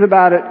truth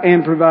about it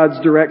and provides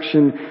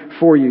direction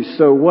for you.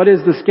 So what is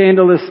the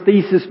scandalous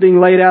thesis being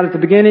laid out at the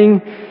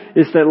beginning?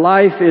 It's that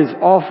life is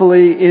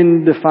awfully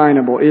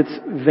indefinable. It's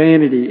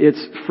vanity. It's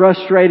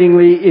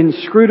frustratingly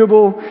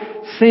inscrutable,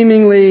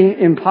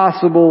 seemingly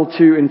impossible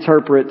to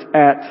interpret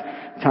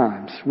at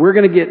times. We're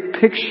going to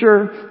get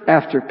picture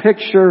after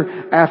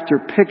picture after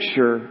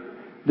picture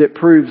that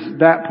proves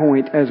that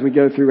point as we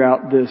go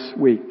throughout this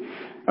week,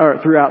 or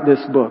throughout this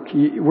book.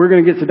 We're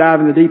going to get to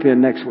dive in the deep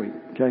end next week.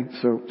 Okay,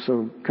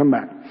 so come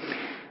back.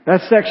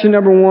 That's section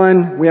number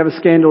 1. We have a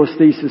scandalous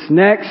thesis.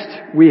 Next,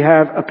 we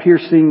have a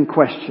piercing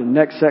question.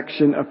 Next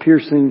section, a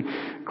piercing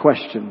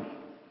question.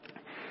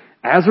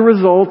 As a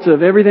result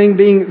of everything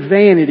being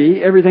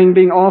vanity, everything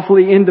being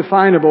awfully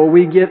indefinable,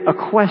 we get a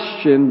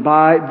question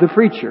by the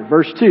preacher.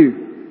 Verse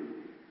 2.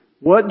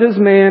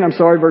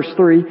 Verse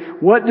 3.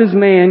 What does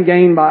man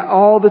gain by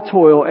all the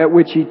toil at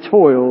which he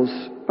toils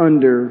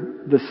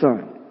under the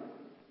sun?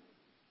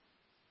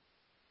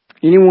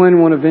 Anyone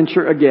want to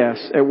venture a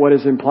guess at what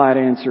his implied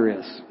answer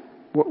is?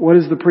 What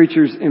is the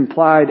preacher's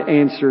implied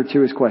answer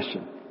to his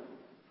question?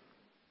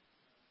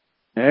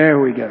 There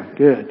we go.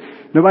 Good.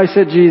 Nobody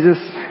said Jesus.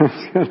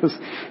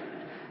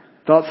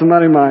 Thought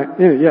somebody might.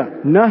 Yeah.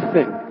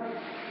 Nothing.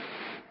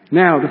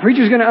 Now, the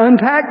preacher's going to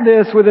unpack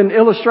this with an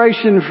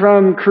illustration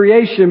from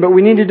creation, but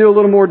we need to do a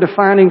little more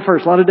defining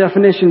first. A lot of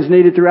definitions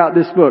needed throughout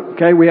this book.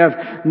 Okay? We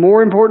have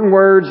more important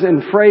words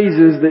and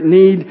phrases that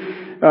need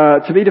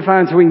to be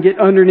defined so we can get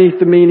underneath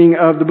the meaning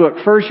of the book.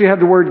 First, you have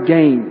the word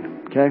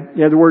gain. Okay?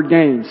 You have the word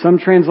gain. Some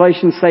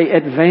translations say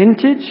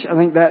advantage. I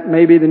think that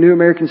may be the New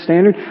American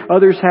Standard.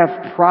 Others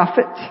have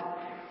profit.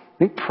 I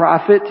think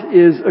profit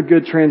is a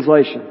good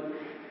translation.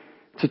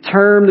 It's a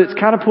term that's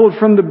kind of pulled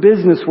from the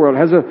business world. It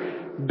has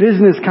a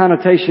business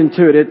connotation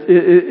to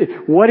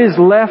it. What is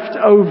left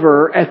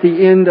over at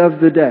the end of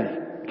the day?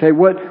 Okay,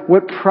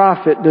 what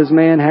profit does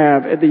man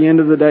have at the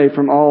end of the day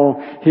from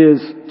all his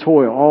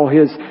toil, all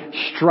his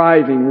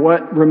striving?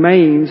 What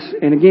remains?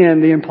 And again,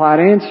 the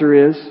implied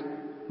answer is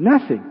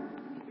nothing.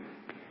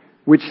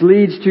 Which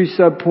leads to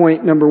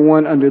subpoint number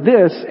 1 under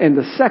this, and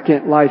the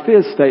second life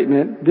is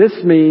statement. This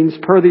means,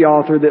 per the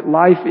author, that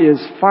life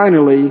is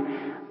finally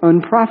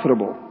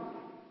unprofitable.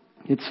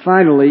 It's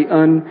finally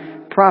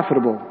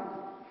unprofitable.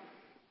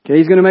 Okay,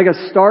 he's going to make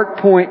a stark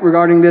point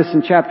regarding this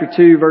in chapter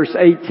 2, verse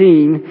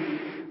 18.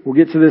 We'll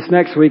get to this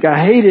next week.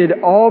 I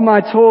hated all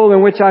my toil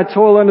in which I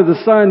toil under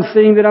the sun,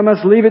 seeing that I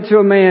must leave it to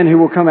a man who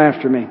will come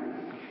after me.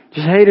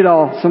 Just hate it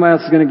all. Somebody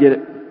else is going to get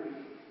it.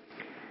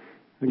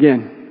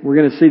 Again, we're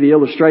going to see the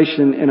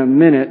illustration in a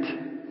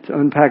minute to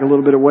unpack a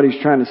little bit of what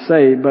he's trying to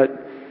say, but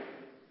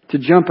to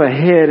jump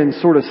ahead and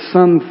sort of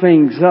sum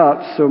things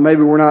up so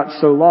maybe we're not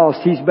so lost,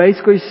 he's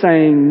basically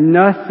saying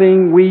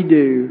nothing we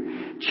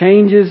do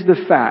changes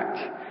the fact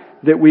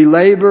that we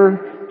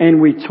labor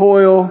and we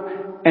toil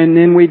and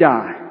then we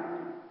die.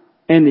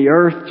 And the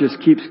earth just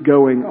keeps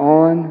going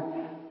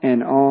on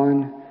and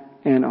on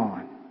and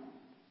on.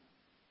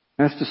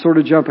 That's to sort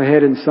of jump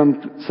ahead and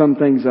sum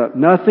things up.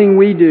 Nothing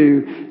we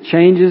do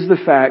changes the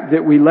fact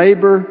that we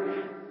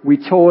labor, we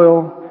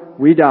toil,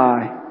 we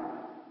die,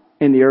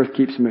 and the earth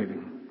keeps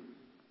moving.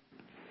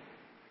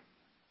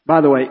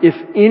 By the way, if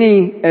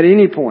at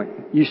any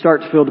point you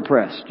start to feel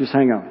depressed, just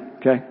hang on,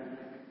 okay?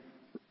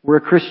 We're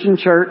a Christian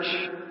church.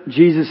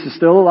 Jesus is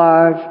still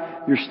alive.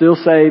 You're still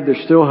saved.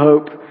 There's still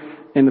hope.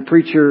 And the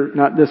preacher,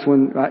 not this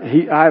one,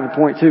 I have a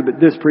point too, but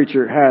this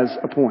preacher has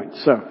a point.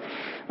 So,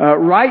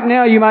 right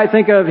now you might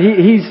think of,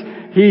 he's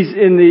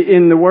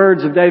in the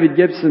words of David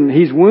Gibson,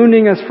 he's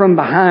wounding us from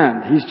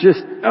behind. He's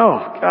just,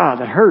 oh God,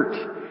 that hurt.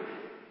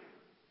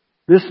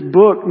 This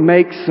book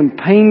makes some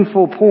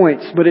painful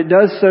points, but it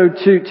does so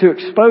to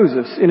expose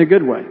us in a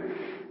good way.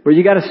 But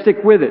you gotta stick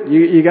with it.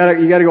 You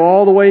gotta go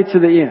all the way to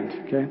the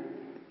end, okay?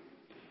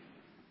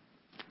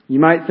 You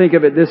might think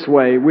of it this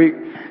way.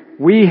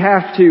 We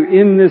have to,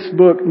 in this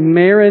book,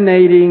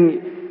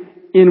 marinating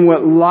in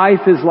what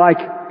life is like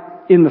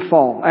in the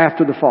fall,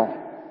 after the fall.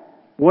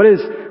 What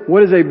is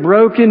a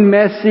broken,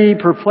 messy,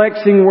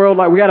 perplexing world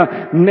like? We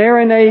gotta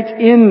marinate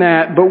in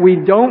that, but we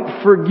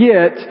don't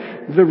forget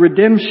the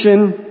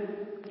redemption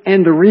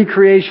and the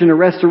recreation, the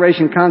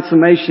restoration,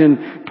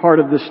 consummation part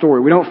of the story.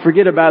 We don't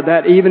forget about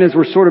that even as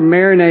we're sort of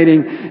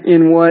marinating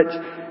in what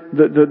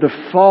the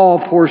fall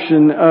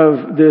portion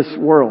of this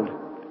world.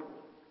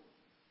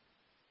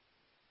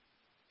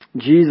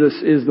 Jesus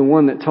is the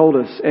one that told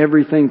us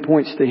everything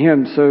points to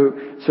Him.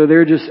 So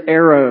they're just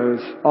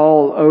arrows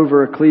all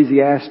over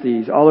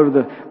Ecclesiastes, all over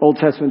the Old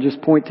Testament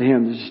just point to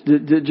Him.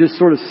 Just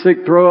sort of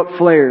throw up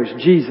flares.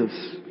 Jesus.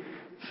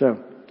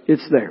 So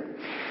it's there.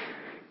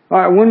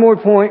 Alright, one more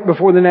point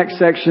before the next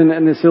section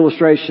in this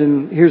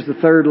illustration. Here's the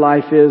third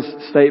life is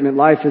statement.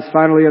 Life is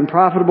finally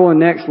unprofitable, and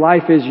next,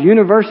 life is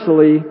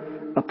universally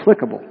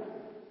applicable.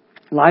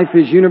 Life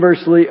is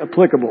universally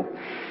applicable.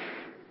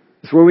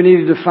 It's where we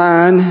need to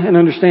define and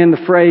understand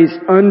the phrase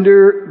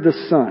under the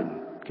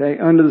sun. Okay,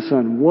 under the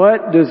sun.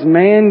 What does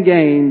man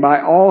gain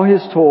by all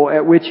his toil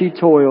at which he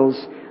toils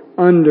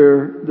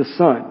under the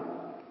sun?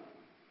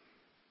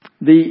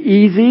 The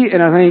easy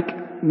and I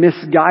think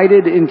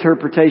misguided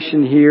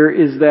interpretation here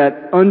is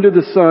that under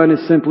the sun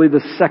is simply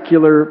the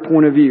secular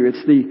point of view.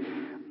 It's the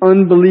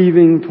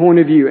unbelieving point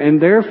of view. And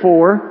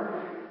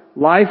therefore,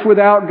 life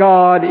without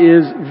God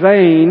is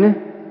vain,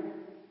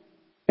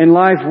 and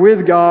life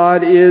with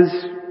God is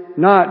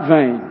not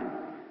vain.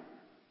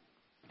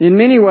 In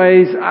many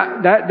ways,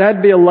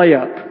 that'd be a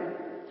layup.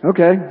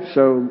 Okay,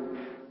 so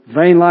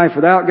vain life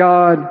without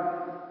God,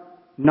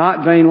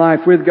 not vain life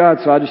with God,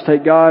 so I just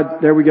take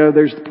God. There we go,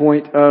 there's the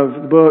point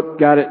of the book.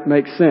 Got it,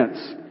 makes sense.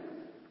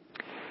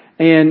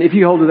 And if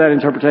you hold to that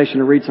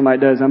interpretation or read somebody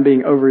does, I'm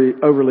being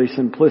overly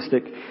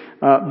simplistic.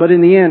 But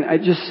in the end,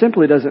 it just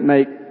simply doesn't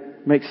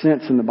make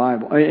sense in the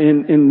Bible,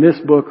 in this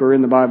book or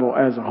in the Bible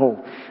as a whole.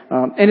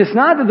 And it's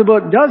not that the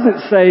book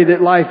doesn't say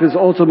that life is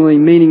ultimately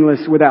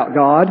meaningless without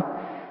God,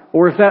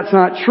 or if that's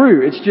not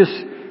true, it's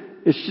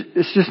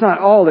just not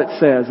all it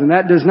says, and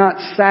that does not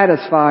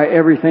satisfy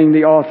everything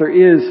the author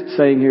is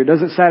saying here. It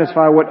doesn't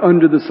satisfy what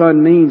under the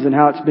sun means and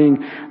how it's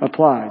being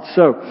applied.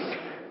 So,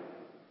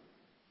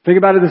 think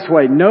about it this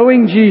way.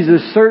 Knowing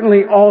Jesus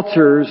certainly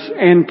alters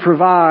and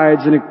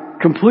provides in a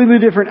completely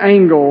different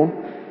angle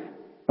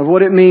of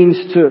what it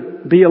means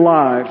to be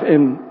alive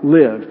and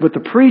live. But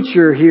the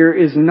preacher here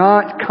is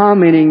not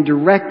commenting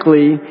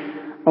directly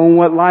on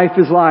what life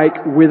is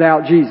like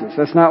without Jesus.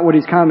 That's not what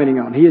he's commenting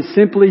on. He is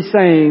simply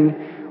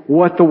saying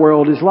what the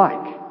world is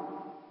like.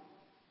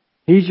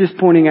 He's just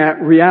pointing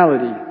at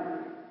reality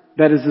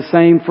that is the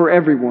same for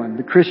everyone,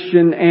 the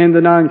Christian and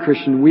the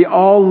non-Christian. We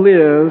all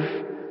live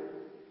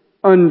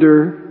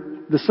under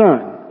the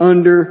sun,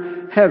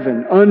 under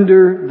heaven.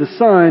 Under the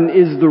sun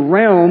is the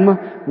realm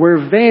where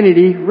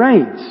vanity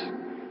reigns.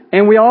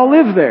 And we all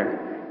live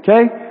there.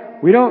 Okay?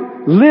 We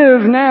don't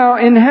live now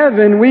in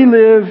heaven. We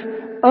live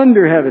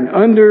under heaven,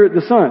 under the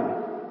sun.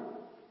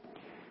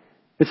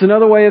 It's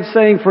another way of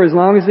saying for as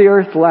long as the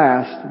earth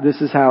lasts,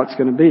 this is how it's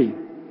going to be.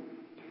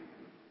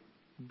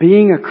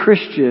 Being a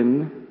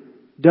Christian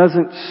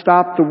doesn't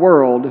stop the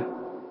world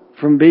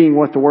from being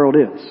what the world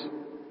is.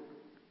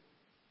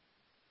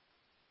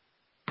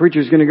 The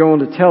preacher's going to go on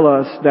to tell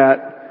us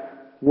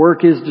that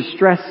work is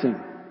distressing.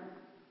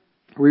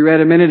 We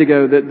read a minute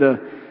ago that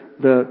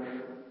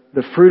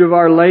the fruit of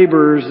our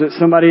labors, that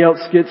somebody else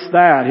gets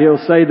that. He'll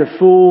say the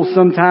fool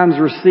sometimes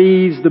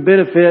receives the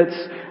benefits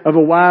of a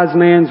wise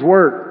man's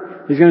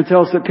work. He's going to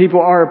tell us that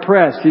people are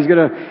oppressed. He's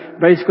going to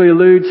basically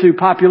allude to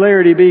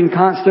popularity being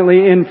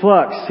constantly in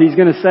flux. He's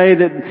going to say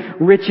that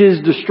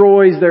riches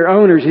destroys their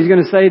owners. He's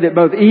going to say that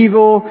both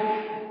evil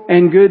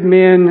and good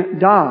men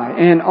die,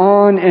 and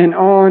on and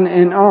on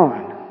and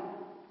on.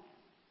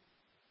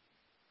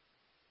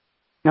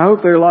 I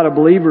hope there are a lot of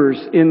believers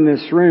in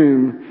this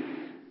room.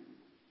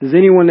 Does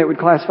anyone that would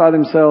classify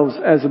themselves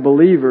as a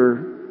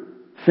believer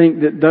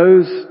think that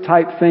those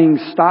type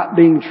things stop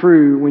being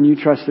true when you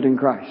trusted in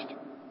Christ?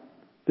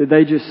 Did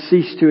they just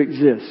cease to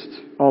exist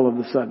all of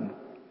a sudden?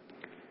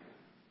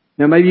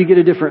 Now maybe you get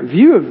a different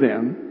view of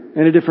them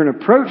and a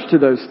different approach to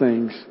those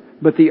things,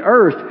 but the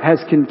earth has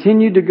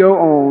continued to go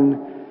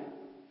on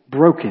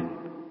broken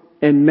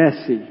and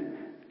messy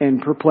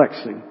and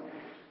perplexing.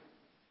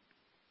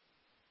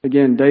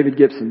 Again, David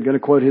Gibson, I'm going to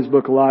quote his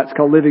book a lot. It's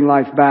called Living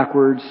Life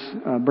Backwards.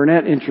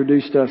 Burnett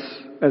introduced us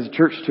as a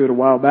church to it a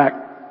while back.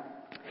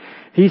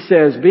 He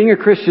says, being a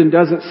Christian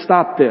doesn't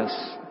stop this,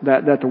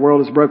 that the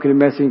world is broken and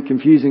messy and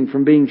confusing,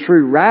 from being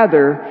true.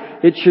 Rather,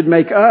 it should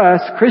make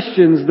us,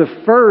 Christians,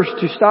 the first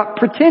to stop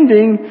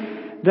pretending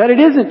that it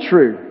isn't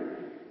true.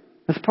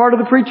 That's part of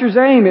the preacher's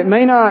aim. It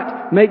may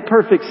not make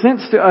perfect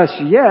sense to us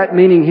yet,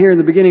 meaning here in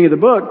the beginning of the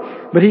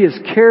book, but he is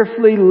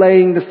carefully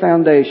laying the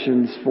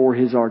foundations for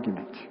his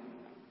argument.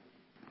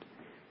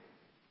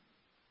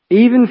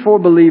 Even for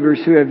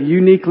believers who have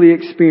uniquely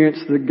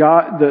experienced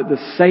the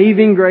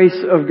saving grace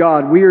of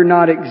God, we are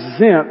not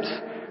exempt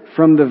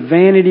from the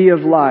vanity of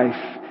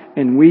life,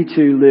 and we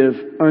too live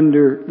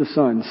under the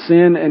sun.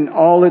 Sin and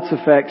all its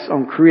effects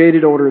on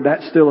created order,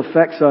 that still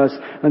affects us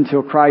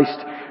until Christ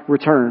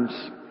returns.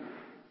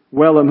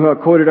 Wellham, who I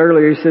quoted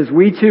earlier, he says,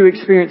 we too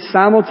experience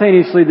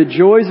simultaneously the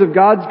joys of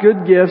God's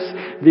good gifts,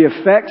 the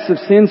effects of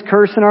sin's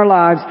curse in our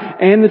lives,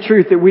 and the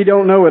truth that we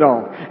don't know it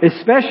all,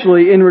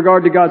 especially in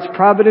regard to God's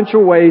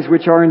providential ways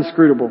which are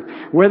inscrutable.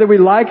 Whether we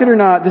like it or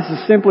not, this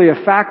is simply a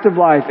fact of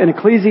life, and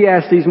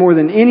Ecclesiastes, more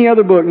than any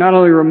other book, not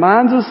only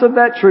reminds us of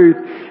that truth,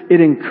 it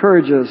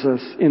encourages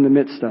us in the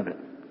midst of it.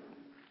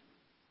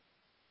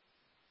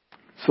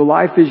 So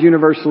life is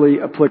universally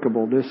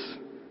applicable. This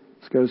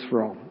goes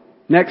for all.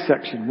 Next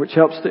section, which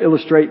helps to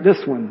illustrate this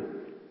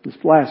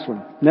last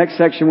one. Next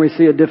section, we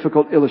see a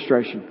difficult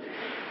illustration.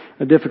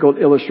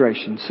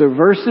 So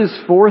verses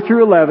 4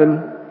 through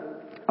 11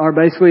 are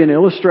basically an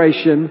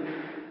illustration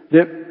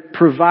that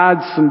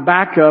provides some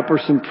backup or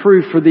some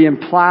proof for the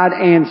implied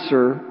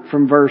answer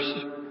from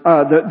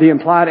the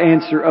implied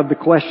answer of the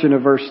question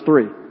of verse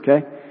 3.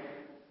 Okay?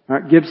 All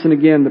right, Gibson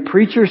again. The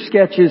preacher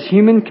sketches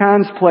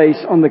humankind's place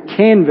on the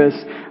canvas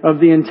of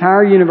the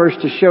entire universe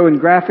to show in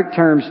graphic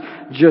terms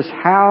just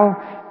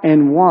how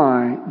and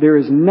why there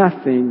is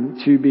nothing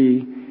to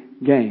be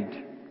gained.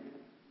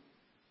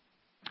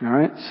 All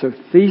right, so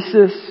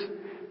thesis,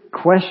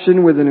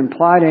 question with an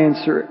implied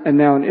answer, and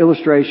now an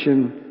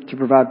illustration to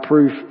provide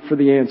proof for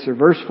the answer.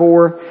 Verse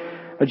 4,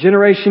 a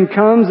generation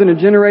comes and a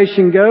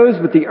generation goes,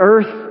 but the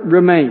earth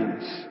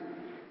remains.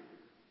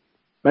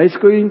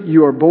 Basically,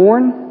 you are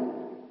born,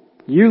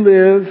 you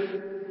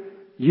live,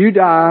 you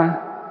die,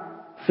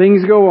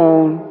 things go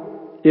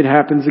on, it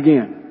happens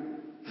again.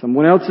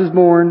 Someone else is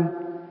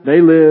born,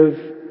 they live,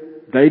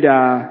 they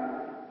die,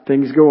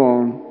 things go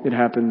on, it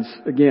happens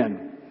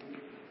again.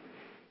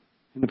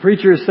 And the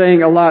preacher is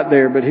saying a lot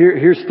there, but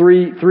here's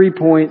three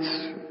points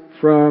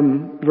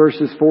from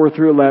verses 4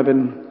 through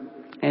 11.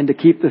 And to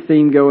keep the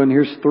theme going,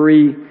 here's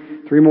three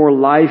more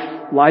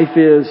life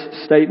is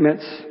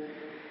statements.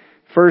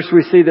 First,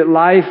 we see that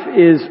life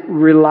is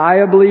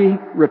reliably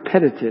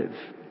repetitive.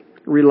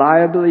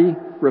 Reliably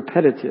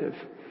repetitive.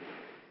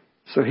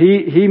 So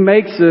he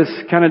makes us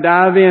kind of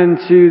dive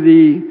into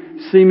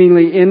the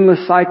seemingly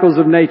endless cycles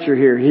of nature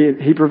here.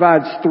 He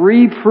provides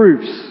 3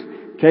 proofs,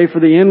 okay,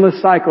 for the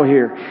endless cycle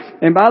here.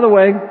 And by the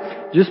way,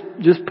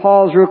 just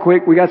pause real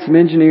quick. We got some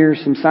engineers,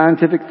 some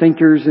scientific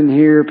thinkers in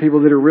here,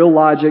 people that are real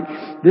logic.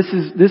 This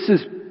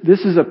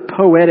is a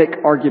poetic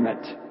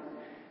argument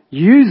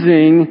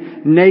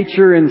using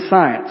nature and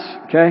science,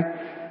 okay?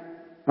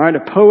 All right, a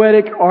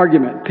poetic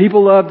argument.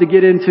 People love to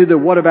get into the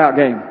what about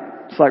game.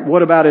 It's like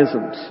what about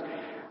isms.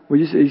 Well,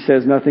 he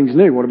says nothing's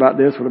new. What about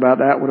this? What about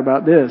that? What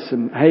about this?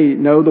 And hey,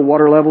 no, the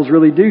water levels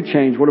really do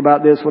change. What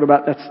about this? What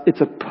about that? It's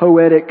a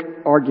poetic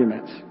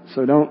argument.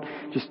 So don't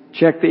just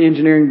check the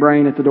engineering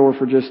brain at the door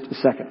for just a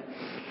second.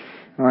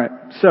 All right.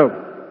 So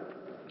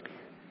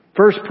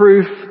first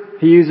proof,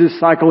 he uses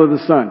cycle of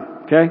the sun.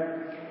 Okay.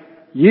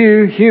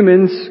 You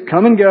humans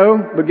come and go,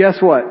 but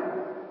guess what?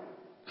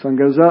 Sun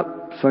goes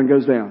up, sun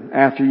goes down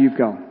after you've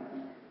gone.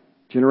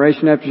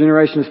 Generation after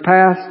generation has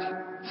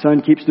passed.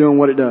 Sun keeps doing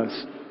what it does.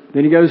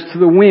 Then he goes to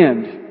the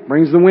wind,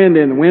 brings the wind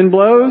in. The wind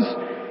blows.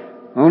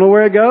 I don't know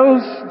where it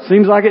goes.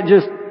 Seems like it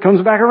just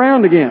comes back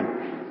around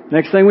again.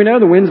 Next thing we know,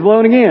 the wind's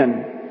blowing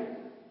again.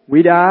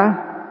 We die.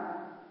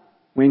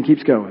 Wind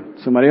keeps going.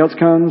 Somebody else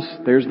comes.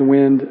 There's the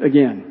wind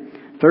again.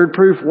 Third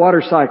proof,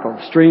 water cycle.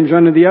 Streams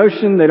run to the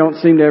ocean. They don't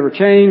seem to ever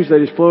change.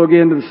 They just flow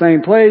again to the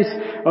same place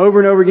over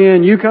and over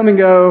again. You come and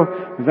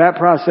go. That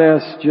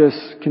process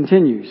just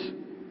continues.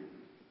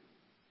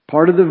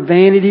 Part of the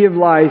vanity of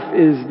life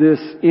is this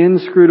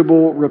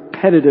inscrutable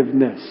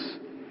repetitiveness.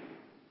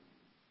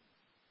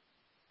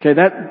 Okay,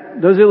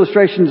 those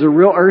illustrations are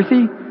real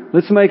earthy.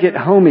 Let's make it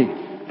homey.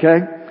 Okay?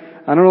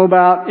 I don't know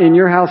about in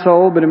your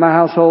household, but in my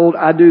household,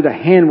 I do the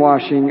hand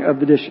washing of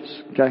the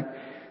dishes. Okay?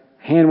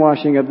 Hand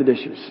washing of the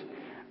dishes.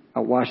 I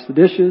wash the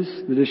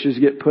dishes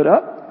get put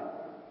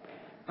up.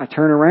 I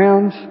turn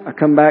around, I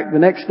come back the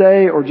next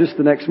day or just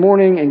the next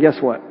morning, and guess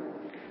what?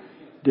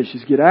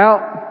 Dishes get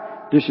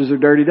out, dishes are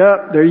dirtied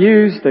up, they're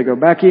used, they go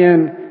back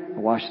in, I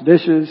wash the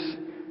dishes,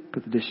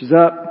 put the dishes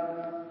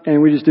up,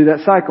 and we just do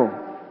that cycle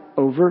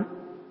over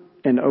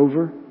and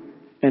over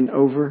and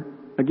over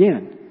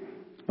again.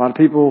 A lot of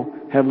people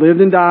have lived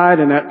and died,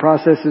 and that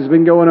process has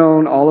been going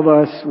on. All of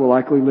us will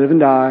likely live and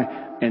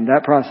die, and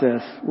that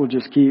process will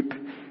just keep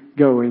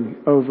going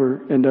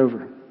over and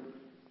over.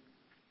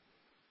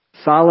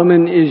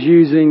 Solomon is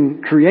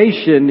using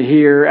creation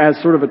here as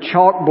sort of a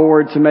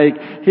chalkboard to make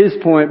his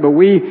point, but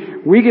we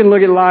can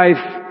look at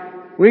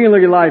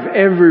life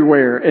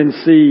everywhere and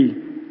see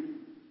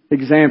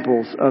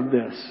examples of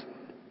this.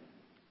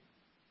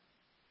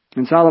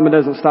 And Solomon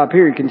doesn't stop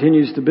here. He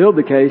continues to build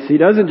the case. He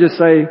doesn't just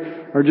say,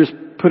 or just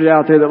put it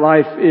out there that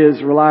life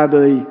is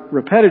reliably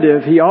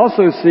repetitive. He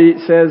also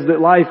says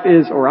that life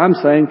is, or I'm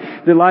saying,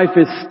 that life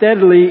is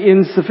steadily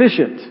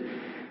insufficient.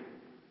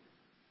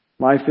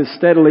 Life is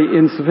steadily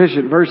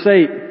insufficient. Verse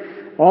 8,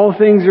 all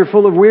things are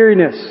full of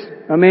weariness.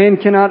 A man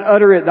cannot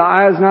utter it. The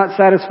eye is not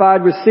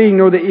satisfied with seeing,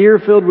 nor the ear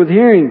filled with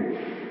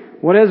hearing.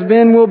 What has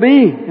been will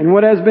be, and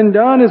what has been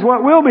done is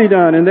what will be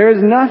done, and there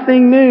is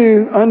nothing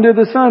new under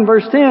the sun.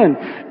 Verse 10,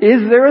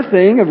 is there a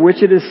thing of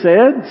which it is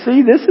said,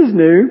 see, this is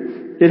new?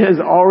 It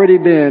has already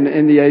been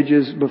in the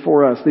ages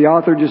before us. The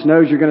author just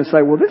knows you're going to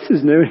say, well, this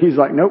is new. And he's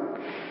like, nope,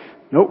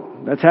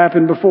 that's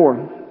happened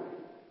before.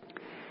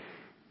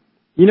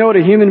 You know what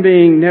a human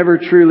being never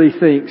truly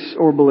thinks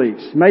or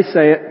believes? They may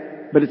say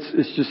it, but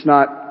it's just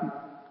not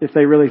if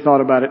they really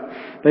thought about it.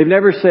 They've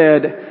never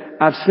said,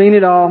 I've seen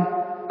it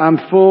all. I'm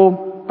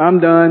full.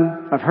 I'm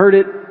done. I've heard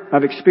it.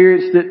 I've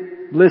experienced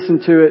it.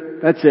 Listened to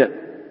it. That's it.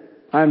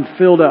 I'm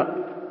filled up.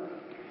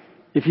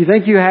 If you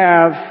think you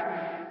have,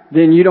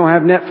 then you don't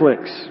have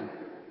Netflix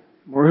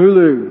or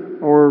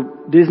Hulu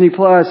or Disney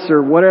Plus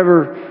or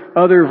whatever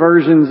other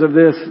versions of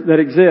this that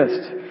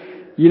exist.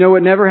 You know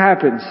what never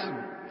happens?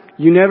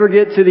 You never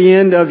get to the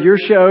end of your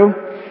show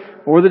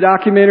or the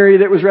documentary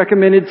that was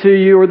recommended to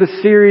you or the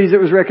series that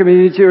was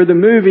recommended to you or the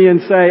movie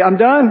and say, I'm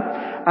done.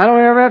 I don't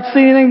ever have to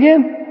see anything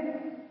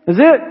again. That's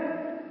it.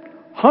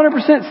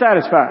 100%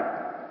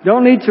 satisfied.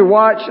 Don't need to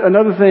watch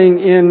another thing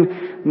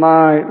in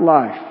my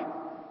life.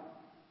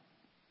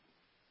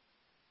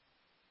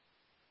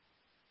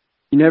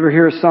 You never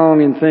hear a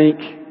song and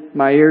think,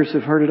 my ears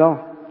have heard it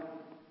all.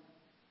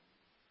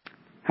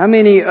 How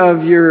many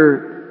of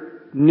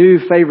your new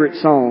favorite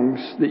songs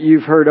that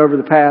you've heard over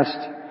the past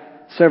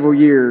several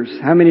years,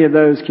 how many of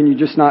those can you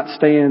just not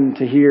stand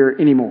to hear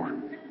anymore?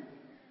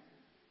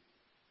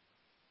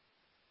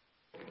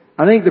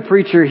 I think the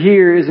preacher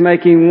here is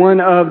making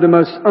one of the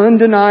most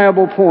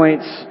undeniable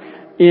points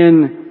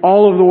in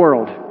all of the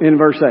world in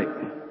verse 8.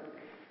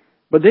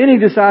 But then he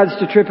decides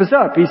to trip us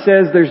up. He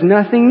says there's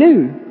nothing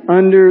new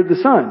under the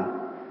sun.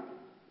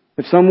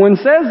 If someone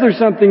says there's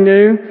something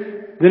new,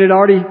 then it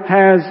already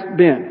has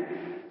been.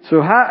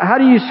 So how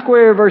do you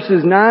square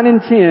verses 9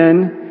 and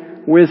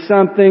 10 with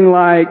something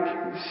like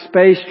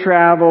space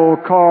travel,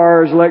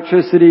 cars,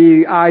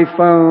 electricity,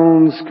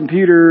 iPhones,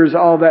 computers,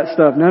 all that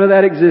stuff? None of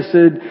that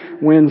existed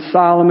when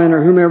Solomon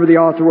or whomever the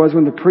author was,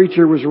 when the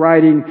preacher was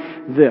writing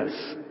this.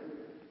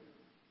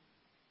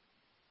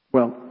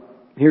 Well,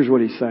 here's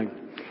what he's saying.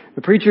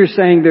 The preacher is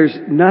saying there's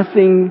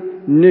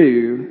nothing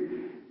new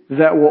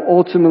that will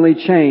ultimately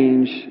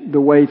change the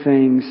way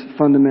things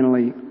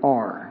fundamentally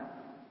are.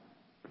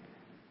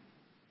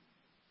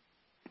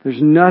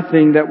 There's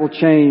nothing that will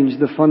change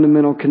the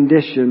fundamental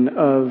condition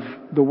of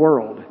the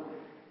world.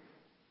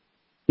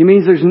 He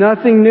means there's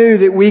nothing new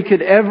that we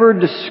could ever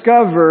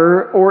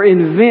discover or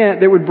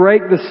invent that would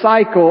break the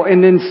cycle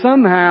and then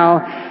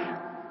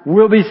somehow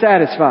we'll be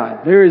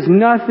satisfied. There is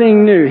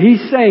nothing new.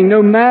 He's saying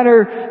no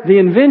matter the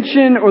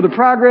invention or the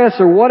progress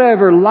or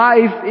whatever,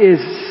 life is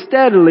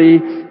steadily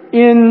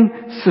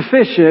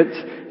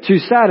insufficient to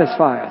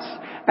satisfy us.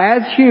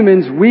 As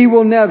humans, we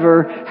will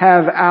never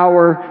have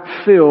our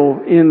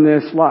fill in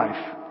this life.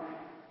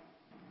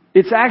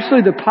 It's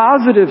actually the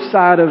positive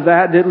side of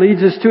that that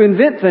leads us to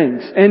invent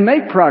things and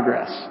make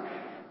progress.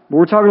 But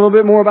we're talking a little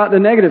bit more about the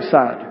negative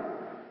side.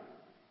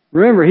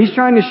 Remember, he's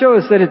trying to show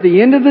us that at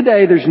the end of the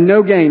day, there's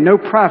no gain, no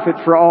profit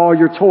for all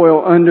your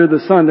toil under the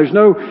sun. There's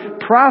no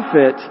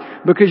profit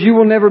because you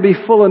will never be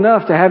full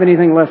enough to have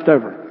anything left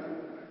over.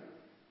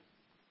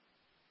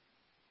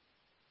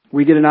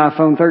 We get an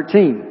iPhone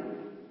 13.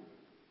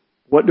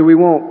 What do we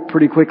want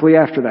pretty quickly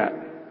after that?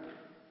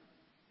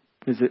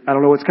 I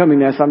don't know what's coming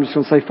next. I'm just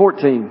going to say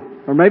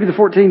 14. Or maybe the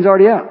 14's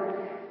already out.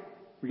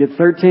 We get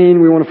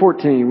 13, we want a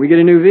 14. We get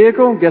a new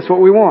vehicle, guess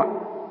what we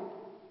want?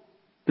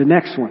 The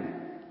next one.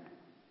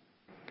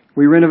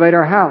 We renovate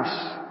our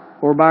house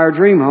or buy our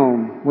dream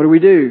home. What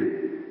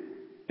do?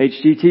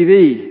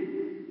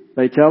 HGTV.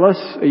 They tell us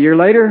a year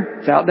later,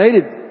 it's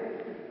outdated.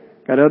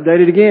 Got to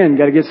update it again.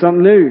 Got to get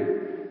something new.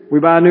 We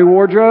buy a new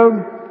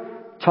wardrobe,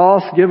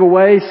 toss, give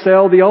away,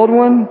 sell the old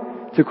one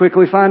to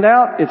quickly find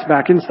out it's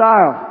back in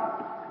style.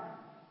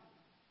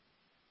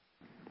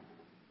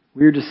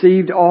 We are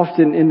deceived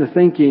often into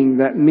thinking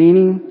that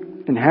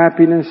meaning and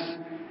happiness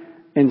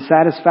and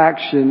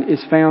satisfaction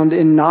is found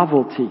in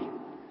novelty.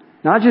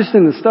 Not just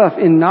in the stuff,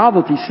 in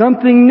novelty.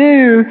 Something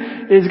new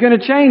is going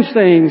to change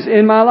things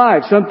in my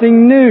life.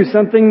 Something new,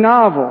 something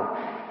novel.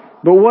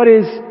 But what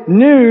is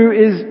new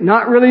is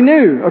not really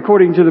new,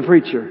 according to the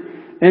preacher.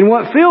 And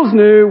what feels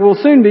new will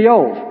soon be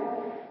old.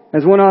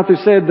 As one author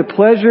said, the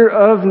pleasure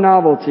of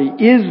novelty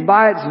is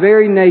by its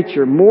very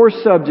nature more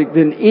subject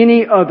than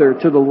any other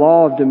to the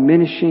law of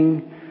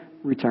diminishing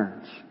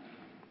returns.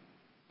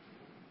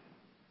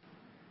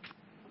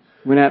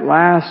 When at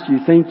last you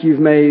think you've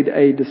made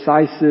a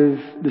decisive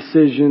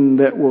decision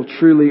that will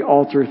truly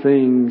alter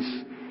things,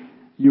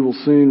 you will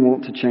soon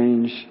want to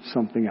change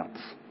something else.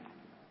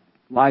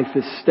 Life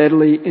is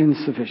steadily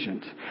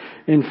insufficient.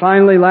 And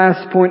finally,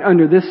 last point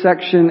under this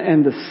section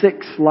and the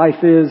 6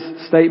 life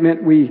is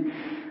statement, we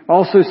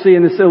also see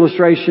in this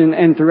illustration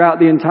and throughout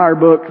the entire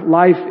book,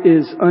 life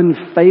is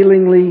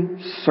unfailingly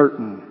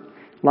certain.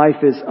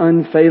 Life is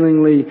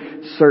unfailingly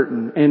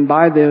certain. And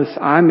by this,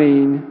 I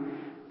mean,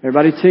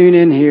 everybody tune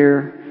in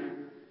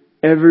here,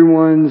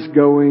 everyone's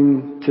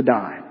going to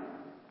die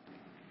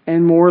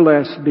and more or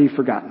less be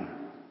forgotten.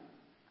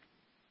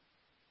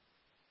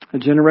 A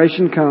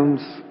generation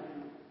comes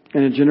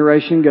and a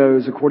generation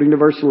goes, according to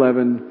verse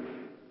 11.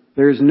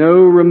 There is no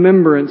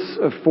remembrance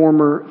of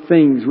former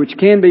things, which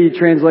can be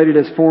translated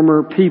as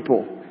former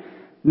people.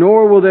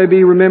 Nor will there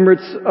be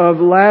remembrance of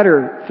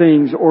latter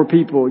things or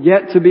people,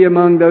 yet to be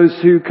among those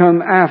who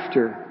come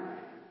after.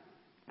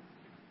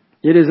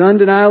 It is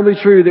undeniably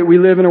true that we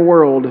live in a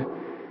world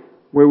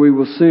where we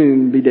will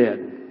soon be dead.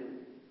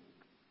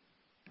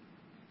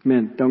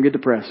 Men, don't get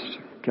depressed.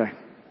 Okay.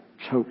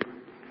 There's hope.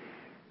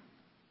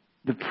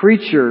 The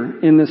preacher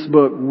in this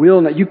book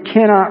will not, you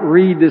cannot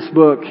read this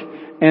book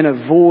and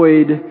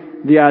avoid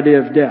the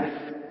idea of death.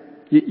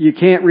 You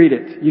can't read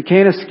it. You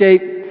can't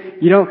escape.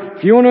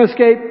 If you want to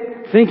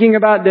escape thinking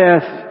about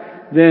death,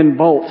 then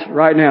bolt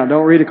right now.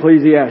 Don't read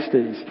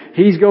Ecclesiastes.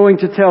 He's going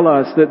to tell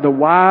us that the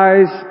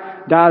wise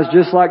dies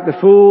just like the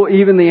fool,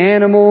 even the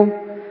animal.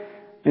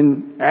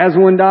 And as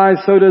one dies,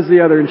 so does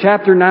the other. In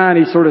chapter 9,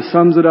 he sort of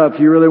sums it up. If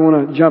you really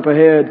want to jump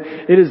ahead.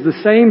 It is the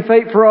same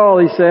fate for all,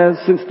 he says,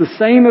 since the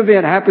same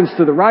event happens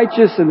to the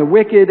righteous and the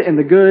wicked and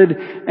the good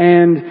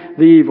and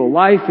the evil.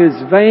 Life is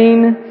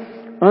vain,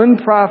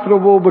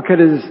 unprofitable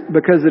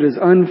because it is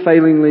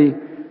unfailingly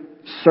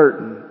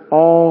certain.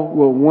 All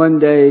will one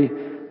day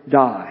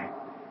die.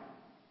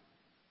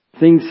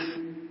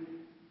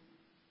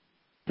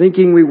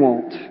 Thinking we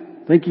won't.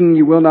 Thinking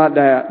you will not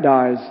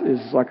die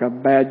is like a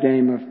bad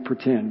game of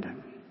pretend.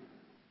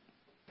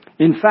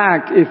 In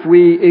fact, if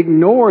we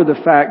ignore the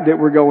fact that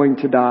we're going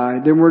to die,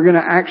 then we're going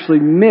to actually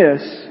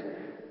miss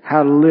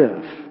how to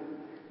live.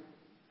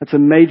 That's a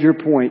major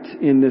point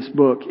in this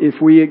book.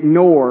 If we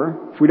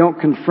don't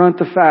confront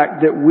the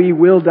fact that we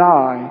will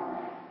die,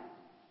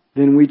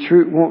 then we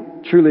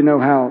won't truly know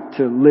how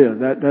to live.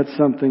 That's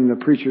something the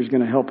preacher is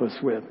going to help us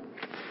with.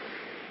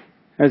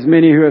 As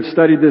many who have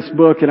studied this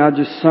book, and I'll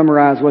just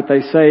summarize what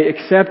they say,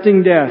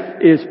 accepting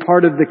death is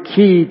part of the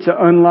key to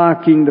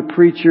unlocking what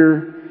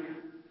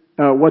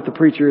the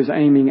preacher is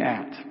aiming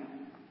at.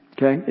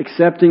 Okay?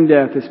 Accepting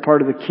death is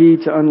part of the key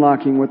to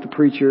unlocking what the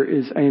preacher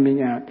is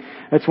aiming at.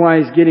 That's why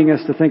he's getting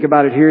us to think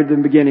about it here at the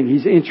beginning.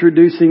 He's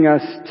introducing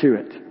us to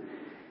it.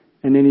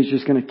 And then he's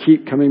just going to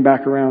keep coming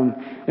back around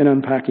and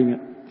unpacking it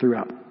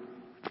throughout.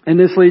 And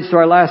this leads to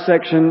our last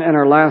section and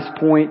our last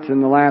point,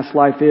 and the last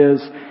life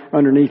is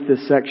underneath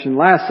this section.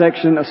 Last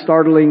section, a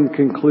startling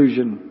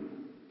conclusion.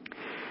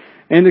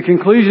 And the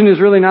conclusion is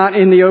really not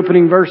in the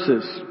opening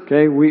verses.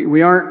 Okay,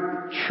 we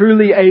aren't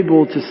truly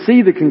able to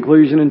see the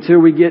conclusion until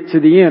we get to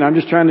the end. I'm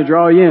just trying to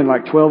draw you in,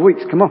 like 12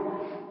 weeks. Come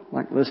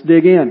on. Let's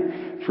dig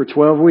in for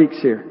 12 weeks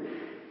here.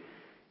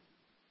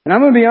 And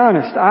I'm going to be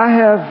honest,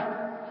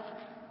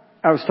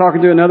 I was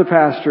talking to another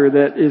pastor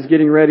that is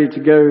getting ready to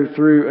go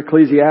through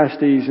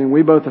Ecclesiastes, and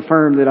we both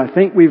affirmed that I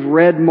think we've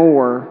read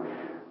more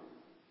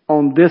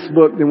on this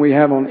book than we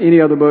have on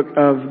any other book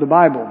of the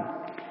Bible.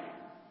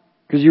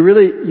 Because you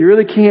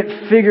really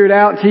can't figure it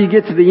out until you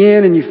get to the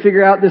end and you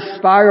figure out this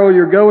spiral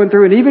you're going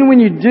through. And even when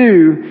you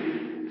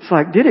do, it's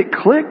like, did it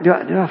click? Did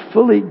I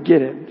fully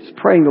get it? Just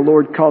praying the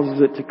Lord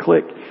causes it to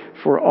click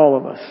for all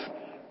of us.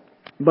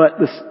 But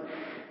the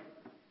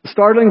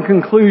startling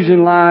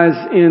conclusion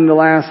lies in the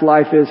last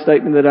life is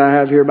statement that I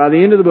have here. By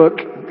the end of the book,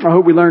 I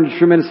hope we learned a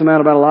tremendous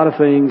amount about a lot of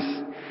things.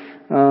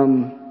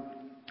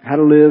 How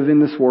to live in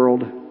this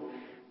world.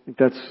 I think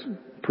that's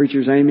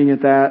preacher's aiming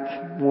at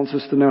that. Wants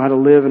us to know how to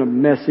live in a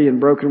messy and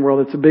broken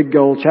world. It's a big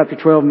goal. Chapter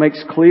 12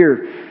 makes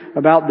clear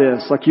about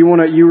this. Like you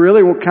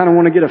really kind of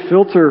want to get a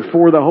filter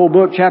for the whole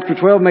book. Chapter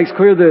 12 makes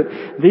clear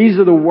that these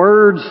are the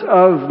words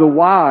of the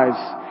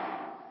wise.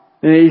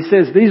 And he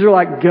says these are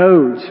like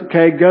goads,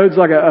 okay? Goads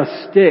like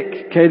a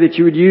stick, okay, that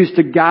you would use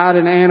to guide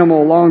an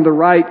animal along the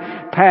right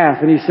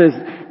path. And he says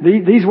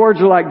these words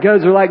are like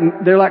goads.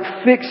 They're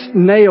like fixed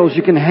nails.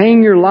 You can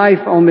hang your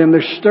life on them.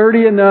 They're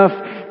sturdy enough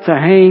to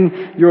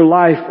hang your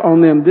life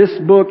on them. This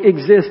book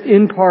exists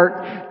in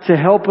part to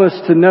help us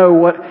to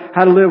know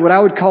how to live what I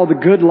would call the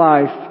good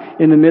life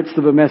in the midst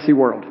of a messy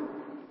world.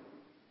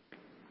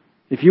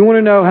 If you want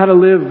to know how to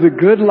live the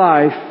good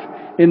life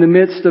in the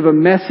midst of a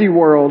messy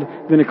world,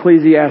 then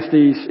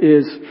Ecclesiastes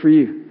is for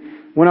you.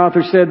 One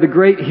author said, the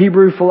great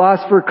Hebrew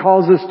philosopher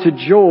calls us to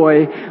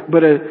joy,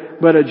 but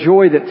a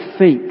joy that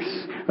thinks.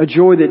 A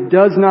joy that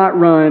does not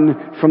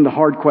run from the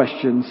hard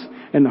questions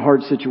and the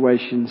hard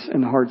situations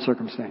and the hard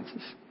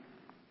circumstances.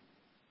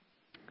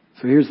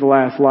 So here's the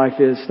last life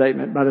is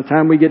statement. By the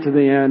time we get to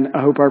the end,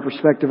 I hope our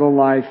perspective on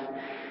life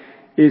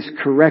is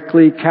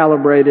correctly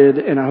calibrated,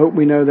 and I hope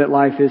we know that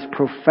life is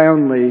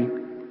profoundly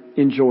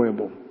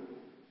enjoyable.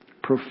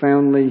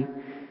 Profoundly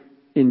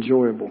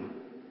enjoyable.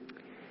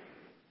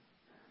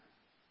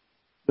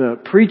 The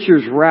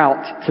preacher's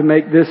route to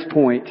make this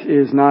point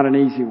is not an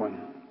easy one.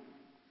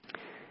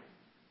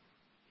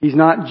 He's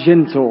not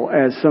gentle,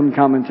 as some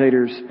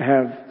commentators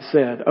have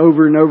said.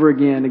 Over and over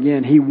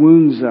again, he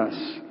wounds us.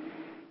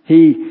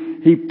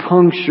 He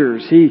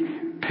punctures, he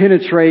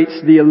penetrates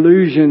the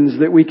illusions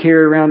that we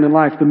carry around in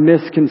life, the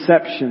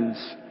misconceptions.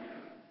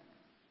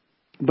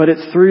 But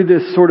it's through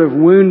this sort of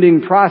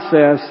wounding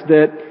process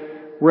that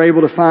we're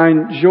able to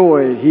find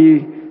joy.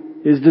 He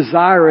is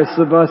desirous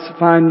of us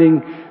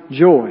finding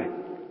joy.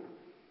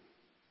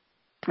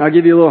 I'll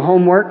give you a little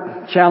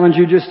homework, challenge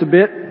you just a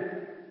bit,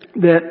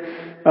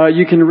 that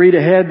you can read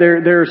ahead.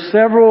 There are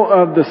several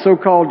of the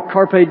so-called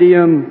carpe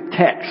diem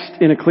texts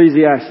in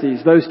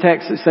Ecclesiastes. Those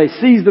texts that say,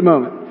 seize the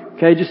moment.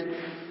 Okay, just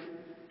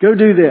go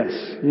do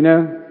this. You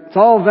know, it's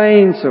all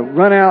vain, so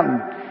run out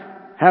and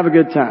have a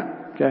good time.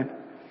 Okay.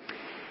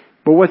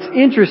 But what's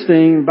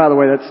interesting, by the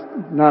way, that's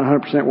not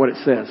 100% what it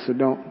says, so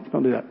don't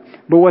do that.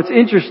 But what's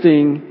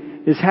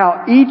interesting is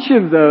how each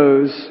of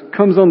those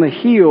comes on the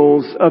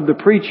heels of the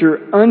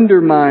preacher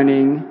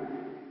undermining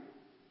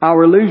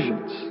our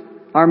illusions,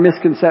 our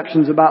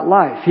misconceptions about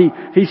life.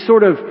 He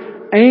sort of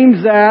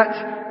aims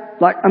at,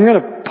 like, I'm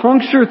going to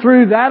puncture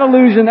through that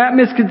illusion, that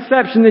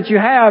misconception that you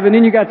have, and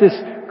then you got this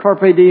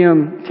carpe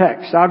diem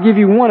text. I'll give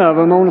you one of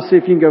them. I want to see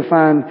if you can go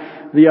find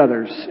the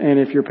others. And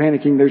if you're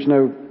panicking, there's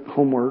no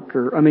homework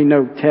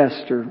no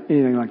test or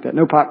anything like that.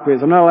 No pop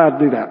quiz. I'm not allowed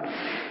to do that.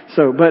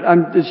 So, but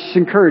I'm just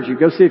encourage you.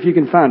 Go see if you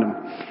can find them.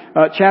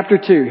 Chapter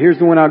 2. Here's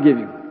the one I'll give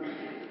you.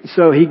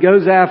 So he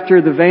goes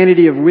after the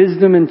vanity of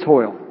wisdom and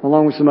toil,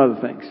 along with some other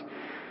things.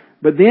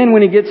 But then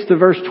when he gets to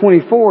verse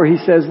 24, he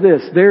says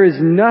this, there is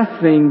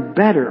nothing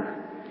better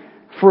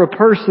for a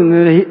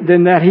person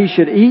than that he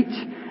should eat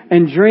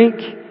and drink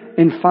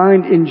and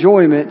find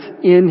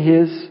enjoyment in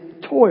his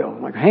toil.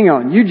 I'm like, hang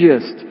on, you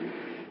just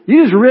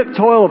rip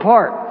toil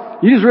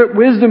apart. You just rip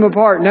wisdom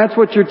apart, and that's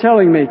what you're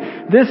telling me.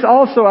 This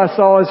also I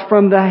saw is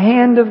from the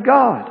hand of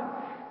God.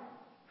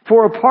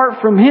 For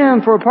apart from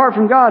Him, apart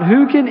from God,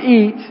 who can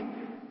eat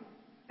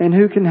and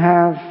who can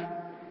have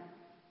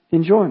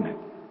enjoyment?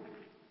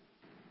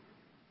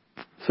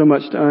 So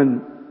much to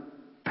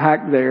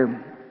unpack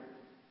there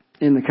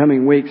in the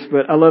coming weeks,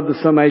 but I love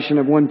the summation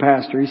of one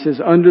pastor. He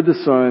says, under the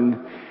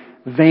sun,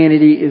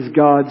 vanity is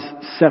God's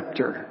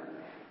scepter.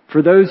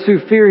 For those who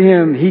fear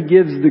Him, He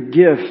gives the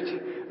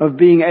gift of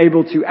being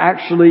able to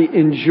actually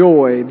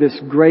enjoy this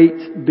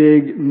great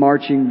big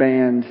marching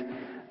band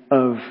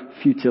of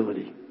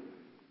futility.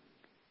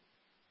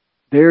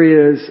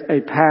 There is a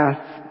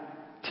path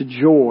to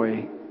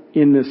joy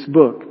in this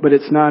book, but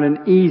it's not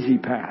an easy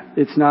path.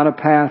 It's not a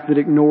path that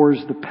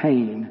ignores the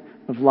pain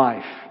of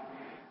life,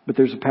 but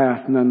there's a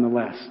path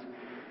nonetheless.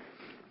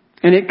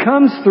 And it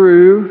comes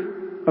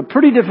through a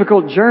pretty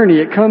difficult journey.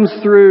 It comes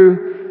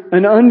through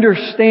an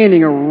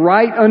understanding, a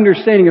right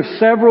understanding of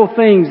several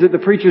things that the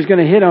preacher is going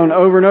to hit on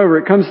over and over.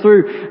 It comes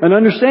through an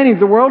understanding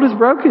the world is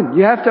broken.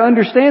 You have to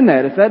understand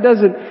that. If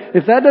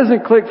that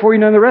doesn't click for you,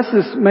 none of the rest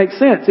of this makes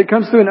sense. It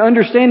comes through an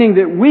understanding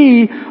that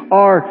we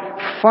are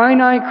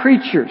finite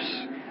creatures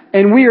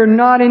and we are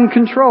not in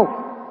control.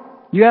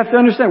 You have to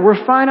understand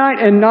we're finite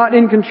and not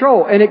in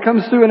control. And it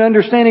comes through an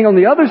understanding on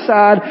the other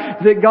side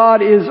that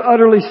God is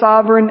utterly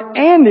sovereign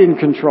and in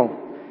control.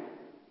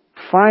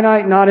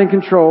 Finite, not in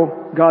control.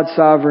 God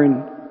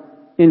sovereign,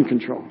 in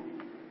control.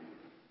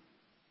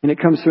 And it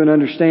comes to an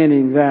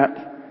understanding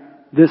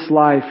that this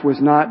life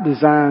was not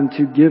designed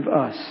to give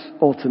us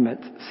ultimate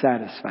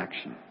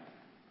satisfaction.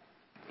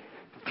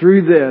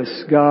 Through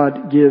this,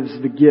 God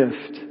gives the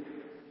gift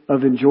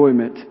of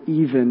enjoyment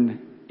even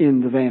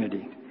in the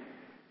vanity.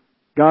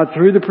 God,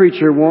 through the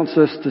preacher, wants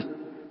us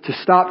to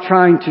stop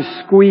trying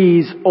to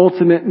squeeze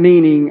ultimate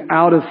meaning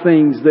out of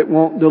things that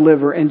won't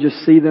deliver and just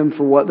see them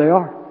for what they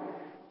are.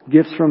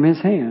 Gifts from His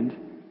hand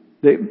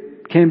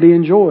that can be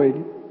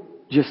enjoyed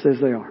just as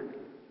they are.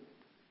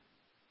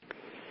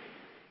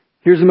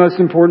 Here's the most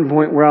important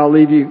point where I'll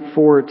leave you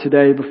for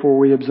today before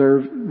we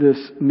observe this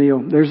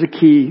meal. There's a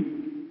key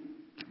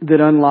that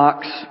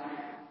unlocks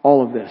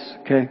all of this.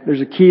 Okay? There's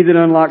a key that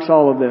unlocks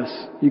all of this.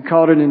 You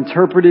call it an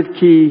interpretive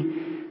key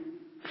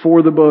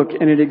for the book,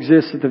 and it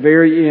exists at the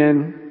very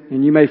end.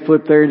 And you may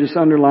flip there and just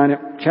underline it.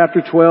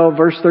 Chapter 12,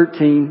 verse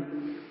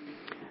 13.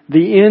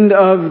 The end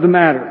of the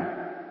matter.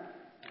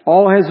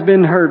 All has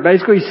been heard.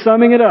 Basically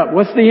summing it up.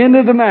 What's the end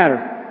of the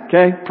matter?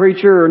 Okay?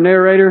 Preacher or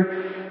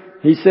narrator.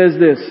 He says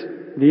this.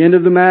 The end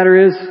of the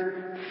matter is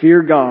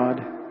fear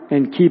God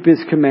and keep His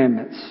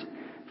commandments.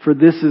 For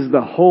this is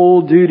the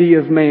whole duty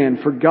of man.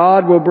 For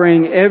God will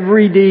bring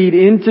every deed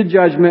into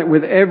judgment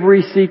with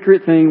every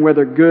secret thing,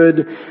 whether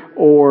good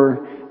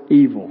or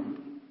evil.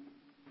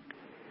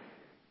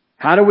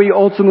 How do we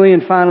ultimately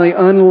and finally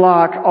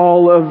unlock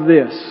all of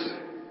this?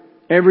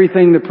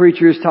 Everything the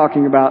preacher is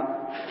talking about.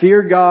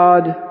 Fear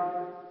God,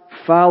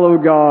 follow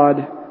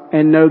God,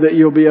 and know that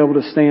you'll be able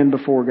to stand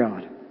before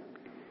God.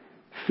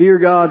 Fear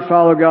God,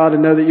 follow God,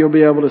 and know that you'll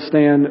be able to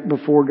stand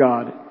before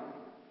God.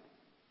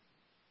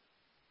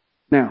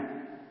 Now,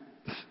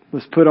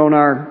 let's put on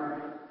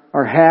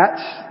our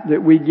hats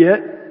that we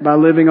get by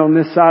living on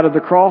this side of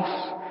the cross.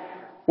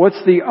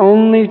 What's the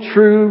only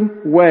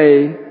true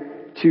way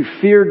to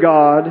fear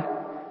God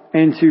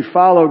and to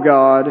follow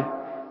God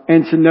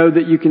and to know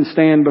that you can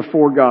stand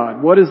before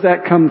God? What does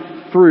that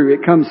come through?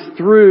 It comes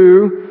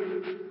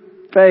through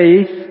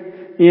faith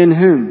in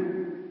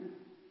whom?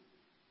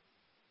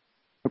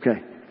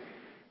 Okay.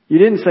 You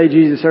didn't say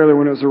Jesus earlier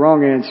when it was the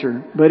wrong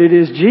answer, but it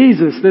is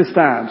Jesus this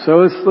time.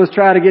 So let's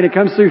try it again. It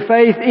comes through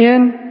faith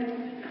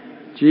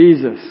in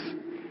Jesus.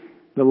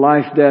 The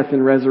life, death,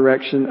 and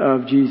resurrection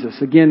of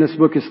Jesus. Again, this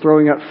book is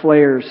throwing up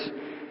flares,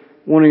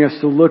 wanting us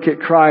to look at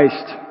Christ.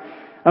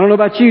 I don't know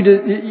about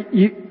you.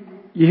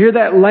 You hear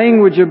that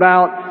language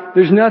about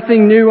there's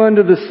nothing new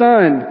under the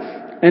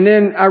sun. And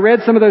then I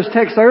read some of those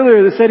texts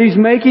earlier that said He's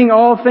making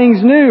all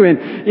things new.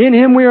 And in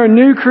Him we are a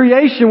new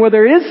creation. Well,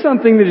 there is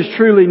something that is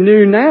truly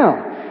new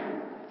now.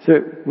 So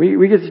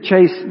we get to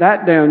chase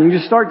that down. You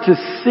just start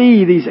to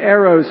see these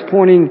arrows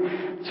pointing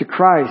to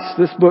Christ.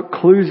 This book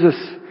clues us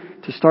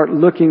to start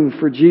looking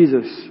for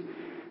Jesus.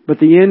 But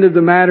the end of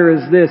the matter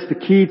is this, the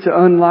key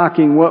to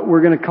unlocking what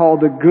we're going to call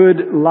the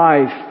good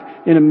life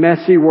in a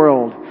messy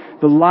world.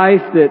 The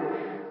life that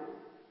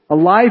A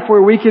life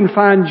where we can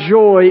find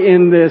joy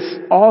in this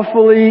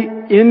awfully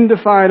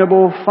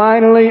indefinable,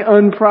 finally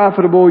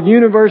unprofitable,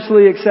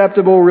 universally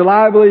acceptable,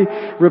 reliably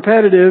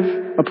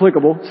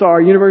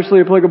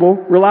universally applicable,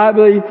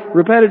 reliably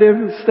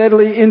repetitive,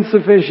 steadily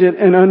insufficient,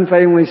 and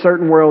unfailingly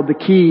certain world. The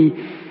key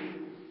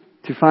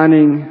to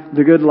finding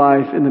the good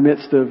life in the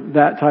midst of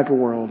that type of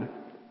world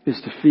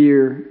is to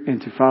fear and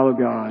to follow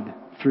God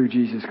through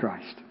Jesus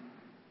Christ.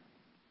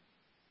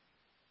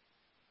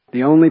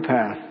 The only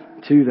path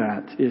to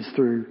that is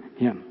through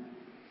Him.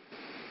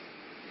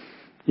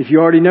 If you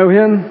already know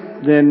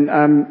Him, then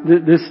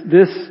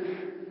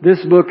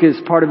this book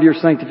is part of your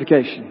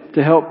sanctification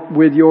to help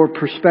with your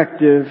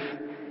perspective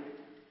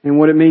and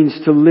what it means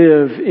to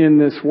live in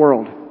this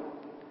world.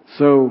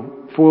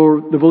 So for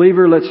the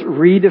believer, let's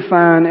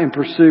redefine and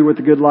pursue what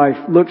the good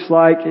life looks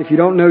like. If you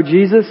don't know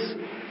Jesus,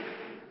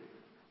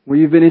 well,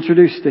 you've been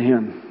introduced to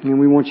Him, and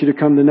we want you to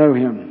come to know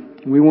Him.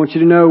 We want you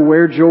to know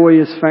where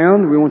joy is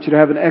found. We want you to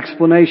have an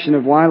explanation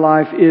of why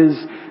life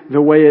is the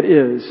way it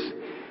is.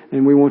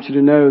 And we want you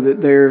to know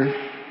that there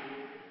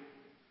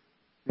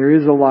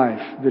is a life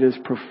that is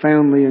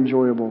profoundly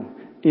enjoyable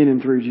in and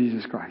through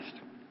Jesus Christ.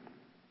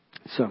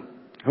 So,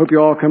 I hope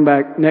you all come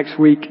back next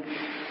week,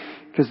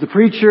 because the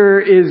preacher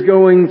is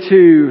going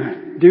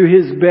to do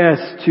his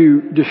best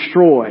to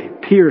destroy,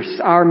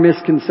 pierce our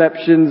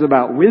misconceptions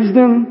about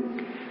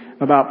wisdom,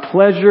 about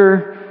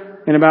pleasure,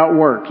 and about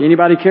work.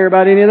 Anybody care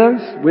about any of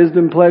those?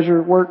 Wisdom,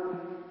 pleasure, work?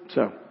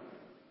 So,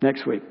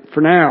 next week.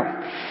 For now,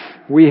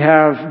 we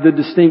have the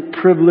distinct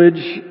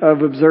privilege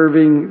of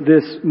observing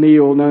this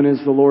meal known as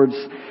the Lord's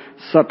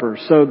Supper.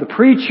 So the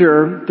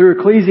preacher, through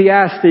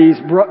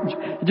Ecclesiastes,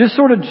 just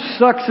sort of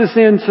sucks us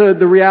into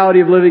the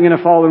reality of living in a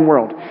fallen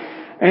world.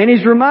 And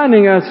he's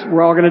reminding us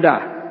we're all going to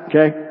die.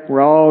 Okay? We're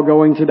all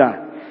going to die.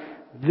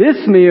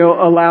 This meal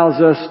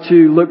allows us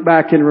to look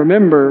back and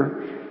remember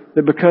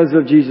that because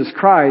of Jesus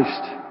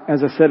Christ,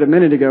 as I said a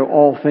minute ago,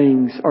 all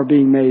things are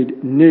being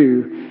made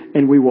new,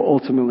 and we will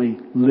ultimately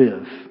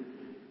live.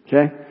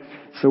 Okay?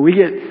 So we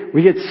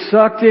get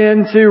sucked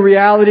into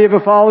reality of a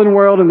fallen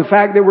world and the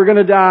fact that we're going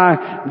to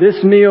die.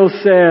 This meal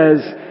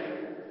says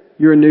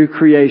you're a new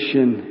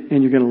creation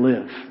and you're going to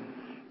live.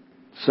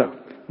 So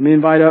let me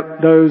invite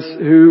up those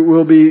who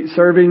will be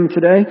serving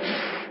today.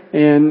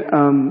 And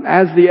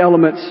as the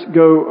elements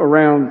go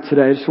around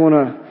today, I just want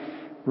to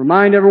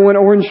remind everyone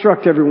or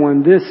instruct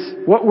everyone,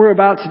 what we're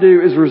about to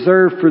do is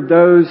reserved for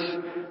those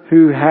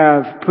who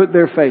have put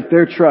their faith,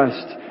 their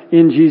trust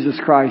in Jesus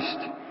Christ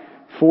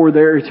for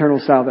their eternal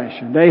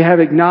salvation. They have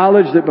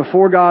acknowledged that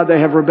before God they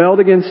have rebelled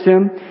against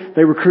Him.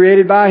 They were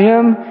created by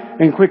Him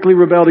and quickly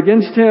rebelled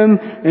against Him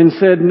and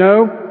said,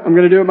 no, I'm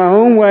going to do it my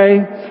own way,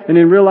 and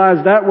then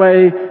realized that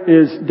way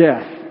is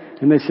death.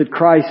 And they said,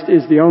 Christ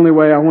is the only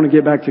way. I want to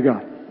get back to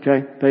God.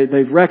 Okay?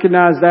 They've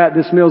recognized that.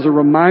 This meal is a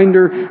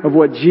reminder of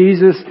what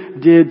Jesus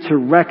did to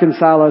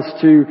reconcile us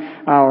to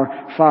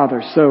our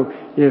Father. So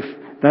if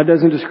that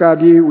doesn't describe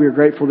you, we are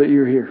grateful that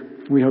you're here.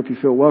 We hope you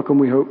feel welcome.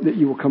 We hope that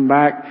you will come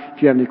back.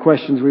 If you have any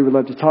questions, we would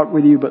love to talk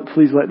with you, but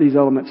please let these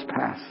elements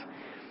pass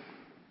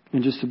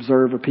and just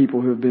observe a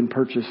people who have been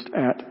purchased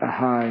at a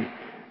high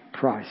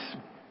price.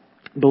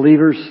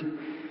 Believers,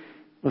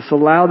 let's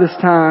allow this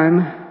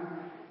time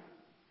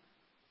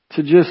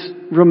to just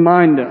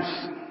remind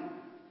us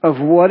of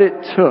what it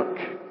took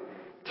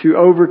to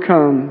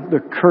overcome the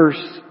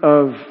curse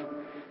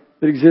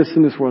that exists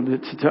in this world,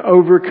 to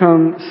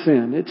overcome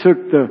sin. It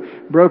took the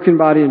broken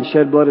body and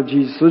shed blood of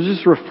Jesus. So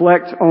just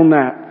reflect on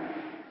that.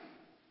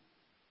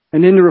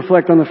 And then to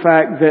reflect on the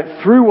fact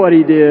that through what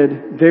He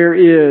did,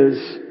 there's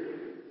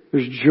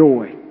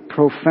joy,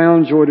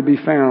 profound joy to be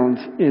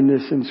found in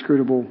this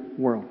inscrutable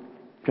world.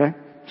 Okay?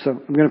 So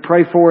I'm going to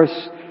pray for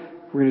us.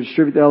 We're going to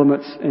distribute the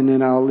elements, and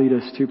then I'll lead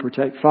us to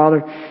partake.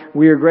 Father,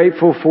 we are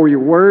grateful for Your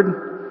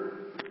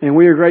Word, and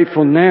we are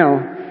grateful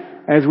now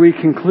as we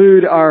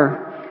conclude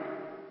our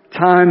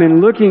time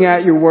in looking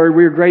at Your Word.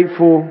 We're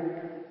grateful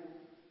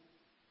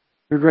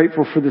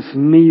for this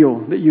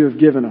meal that You have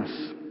given us.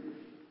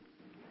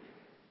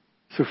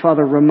 So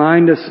Father,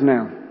 remind us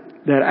now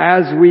that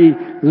as we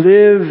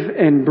live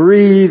and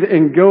breathe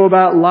and go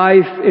about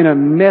life in a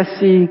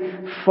messy,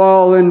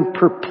 fallen,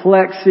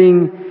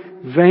 perplexing,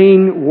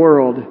 vain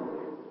world,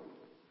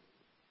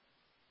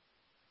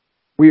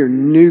 we are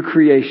new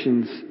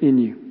creations in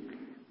You,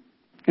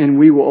 and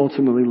we will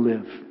ultimately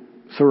live.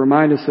 So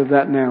remind us of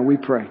that now, we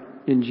pray.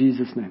 In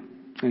Jesus' name,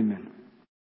 amen.